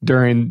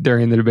during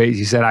the debates,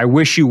 he said, "I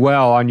wish you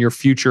well on your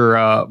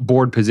future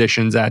board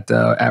positions at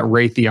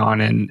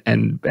Raytheon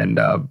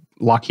and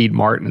Lockheed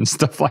Martin and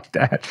stuff like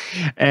that."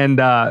 And,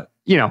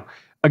 you know,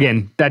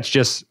 again, that's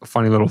just a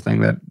funny little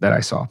thing that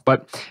I saw.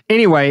 But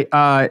anyway,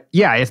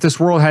 yeah, if this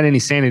world had any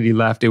sanity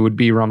left, it would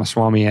be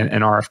Ramaswamy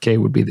and RFK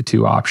would be the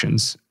two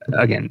options,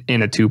 again,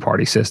 in a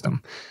two-party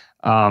system.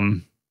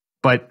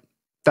 But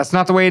that's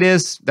not the way it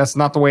is. That's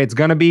not the way it's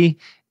going to be.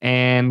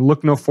 And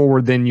look no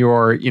forward than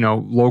your, you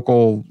know,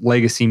 local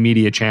legacy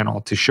media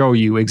channel to show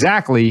you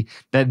exactly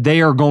that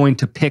they are going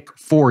to pick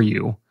for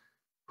you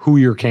who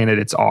your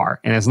candidates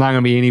are. And it's not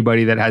going to be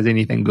anybody that has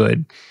anything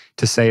good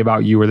to say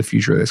about you or the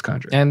future of this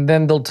country. And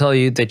then they'll tell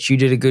you that you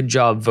did a good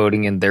job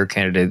voting in their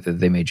candidate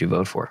that they made you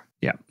vote for.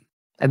 Yeah.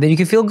 And then you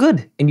can feel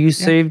good and you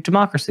save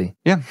democracy.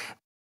 Yeah.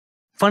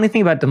 Funny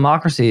thing about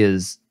democracy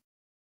is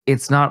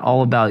it's not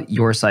all about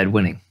your side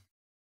winning.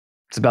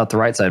 It's about the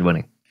right side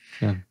winning.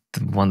 Yeah.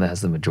 The one that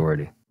has the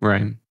majority.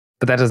 Right.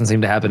 But that doesn't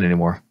seem to happen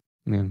anymore.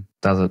 Yeah.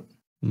 Does it?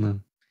 No.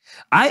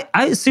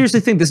 I seriously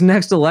think this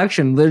next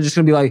election, they're just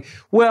going to be like,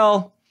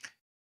 well,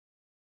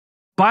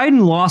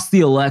 Biden lost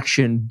the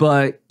election,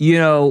 but, you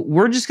know,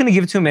 we're just going to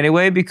give it to him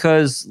anyway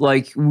because,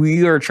 like,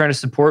 we are trying to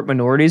support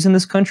minorities in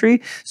this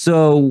country.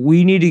 So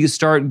we need to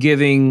start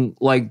giving,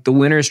 like, the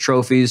winners'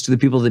 trophies to the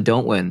people that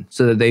don't win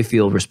so that they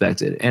feel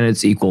respected and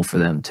it's equal for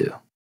them too.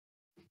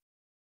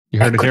 You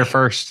heard it here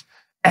first.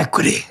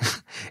 Equity.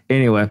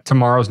 Anyway.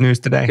 Tomorrow's news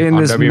today. In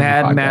this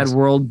mad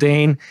world,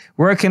 Dane,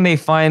 where can they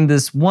find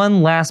this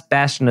one last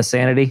bastion of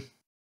sanity?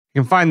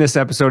 You can find this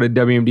episode at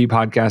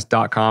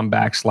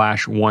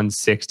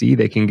wmdpodcast.com/160.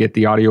 They can get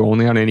the audio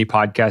only on any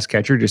podcast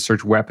catcher. Just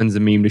search Weapons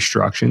of Meme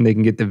Destruction. They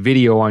can get the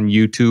video on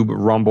YouTube,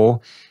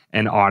 Rumble,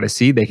 and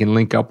Odyssey. They can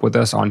link up with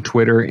us on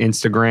Twitter,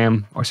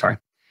 Instagram,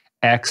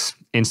 X,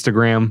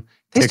 Instagram,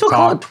 They TikTok. still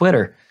call it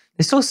Twitter.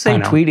 They still say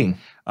tweeting.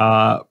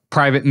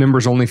 Private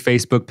members only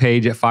Facebook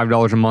page at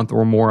 $5 a month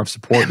or more of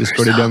support. Just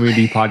go to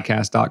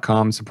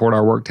wmdpodcast.com, support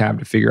our work tab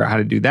to figure out how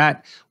to do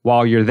that.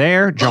 While you're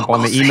there, jump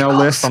on the email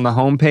list on the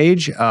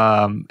homepage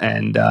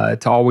and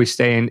to always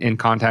stay in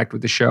contact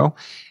with the show.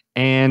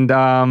 And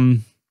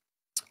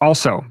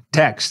also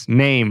text,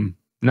 name,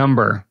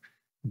 number,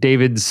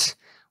 David's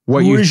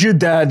Who is your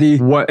daddy?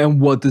 And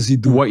what does he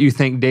do? What you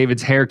think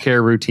David's hair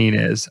care routine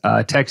is.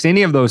 Text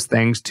any of those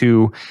things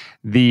to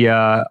the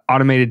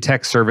automated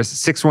text service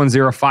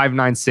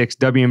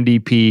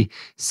 610-596-WMDP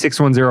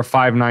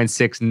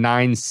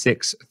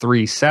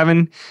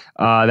 610-596-9637.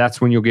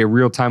 That's when you'll get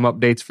real-time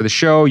updates for the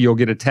show. You'll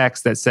get a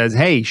text that says,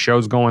 "Hey,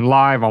 show's going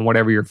live on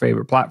whatever your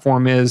favorite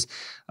platform is,"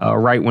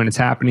 right when it's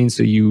happening,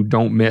 so you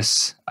don't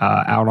miss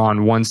out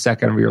on 1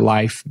 second of your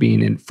life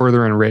being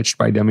further enriched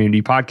by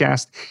WMD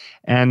Podcast.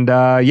 And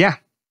yeah,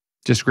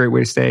 just a great way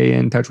to stay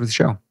in touch with the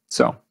show.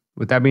 So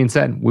with that being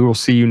said, we will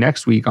see you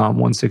next week on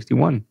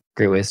 161.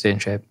 Great way to stay in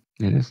shape.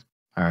 It is.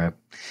 All right.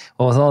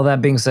 Well, with all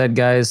that being said,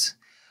 guys,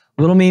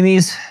 little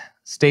memes,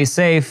 stay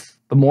safe,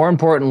 but more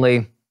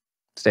importantly,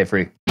 stay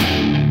free.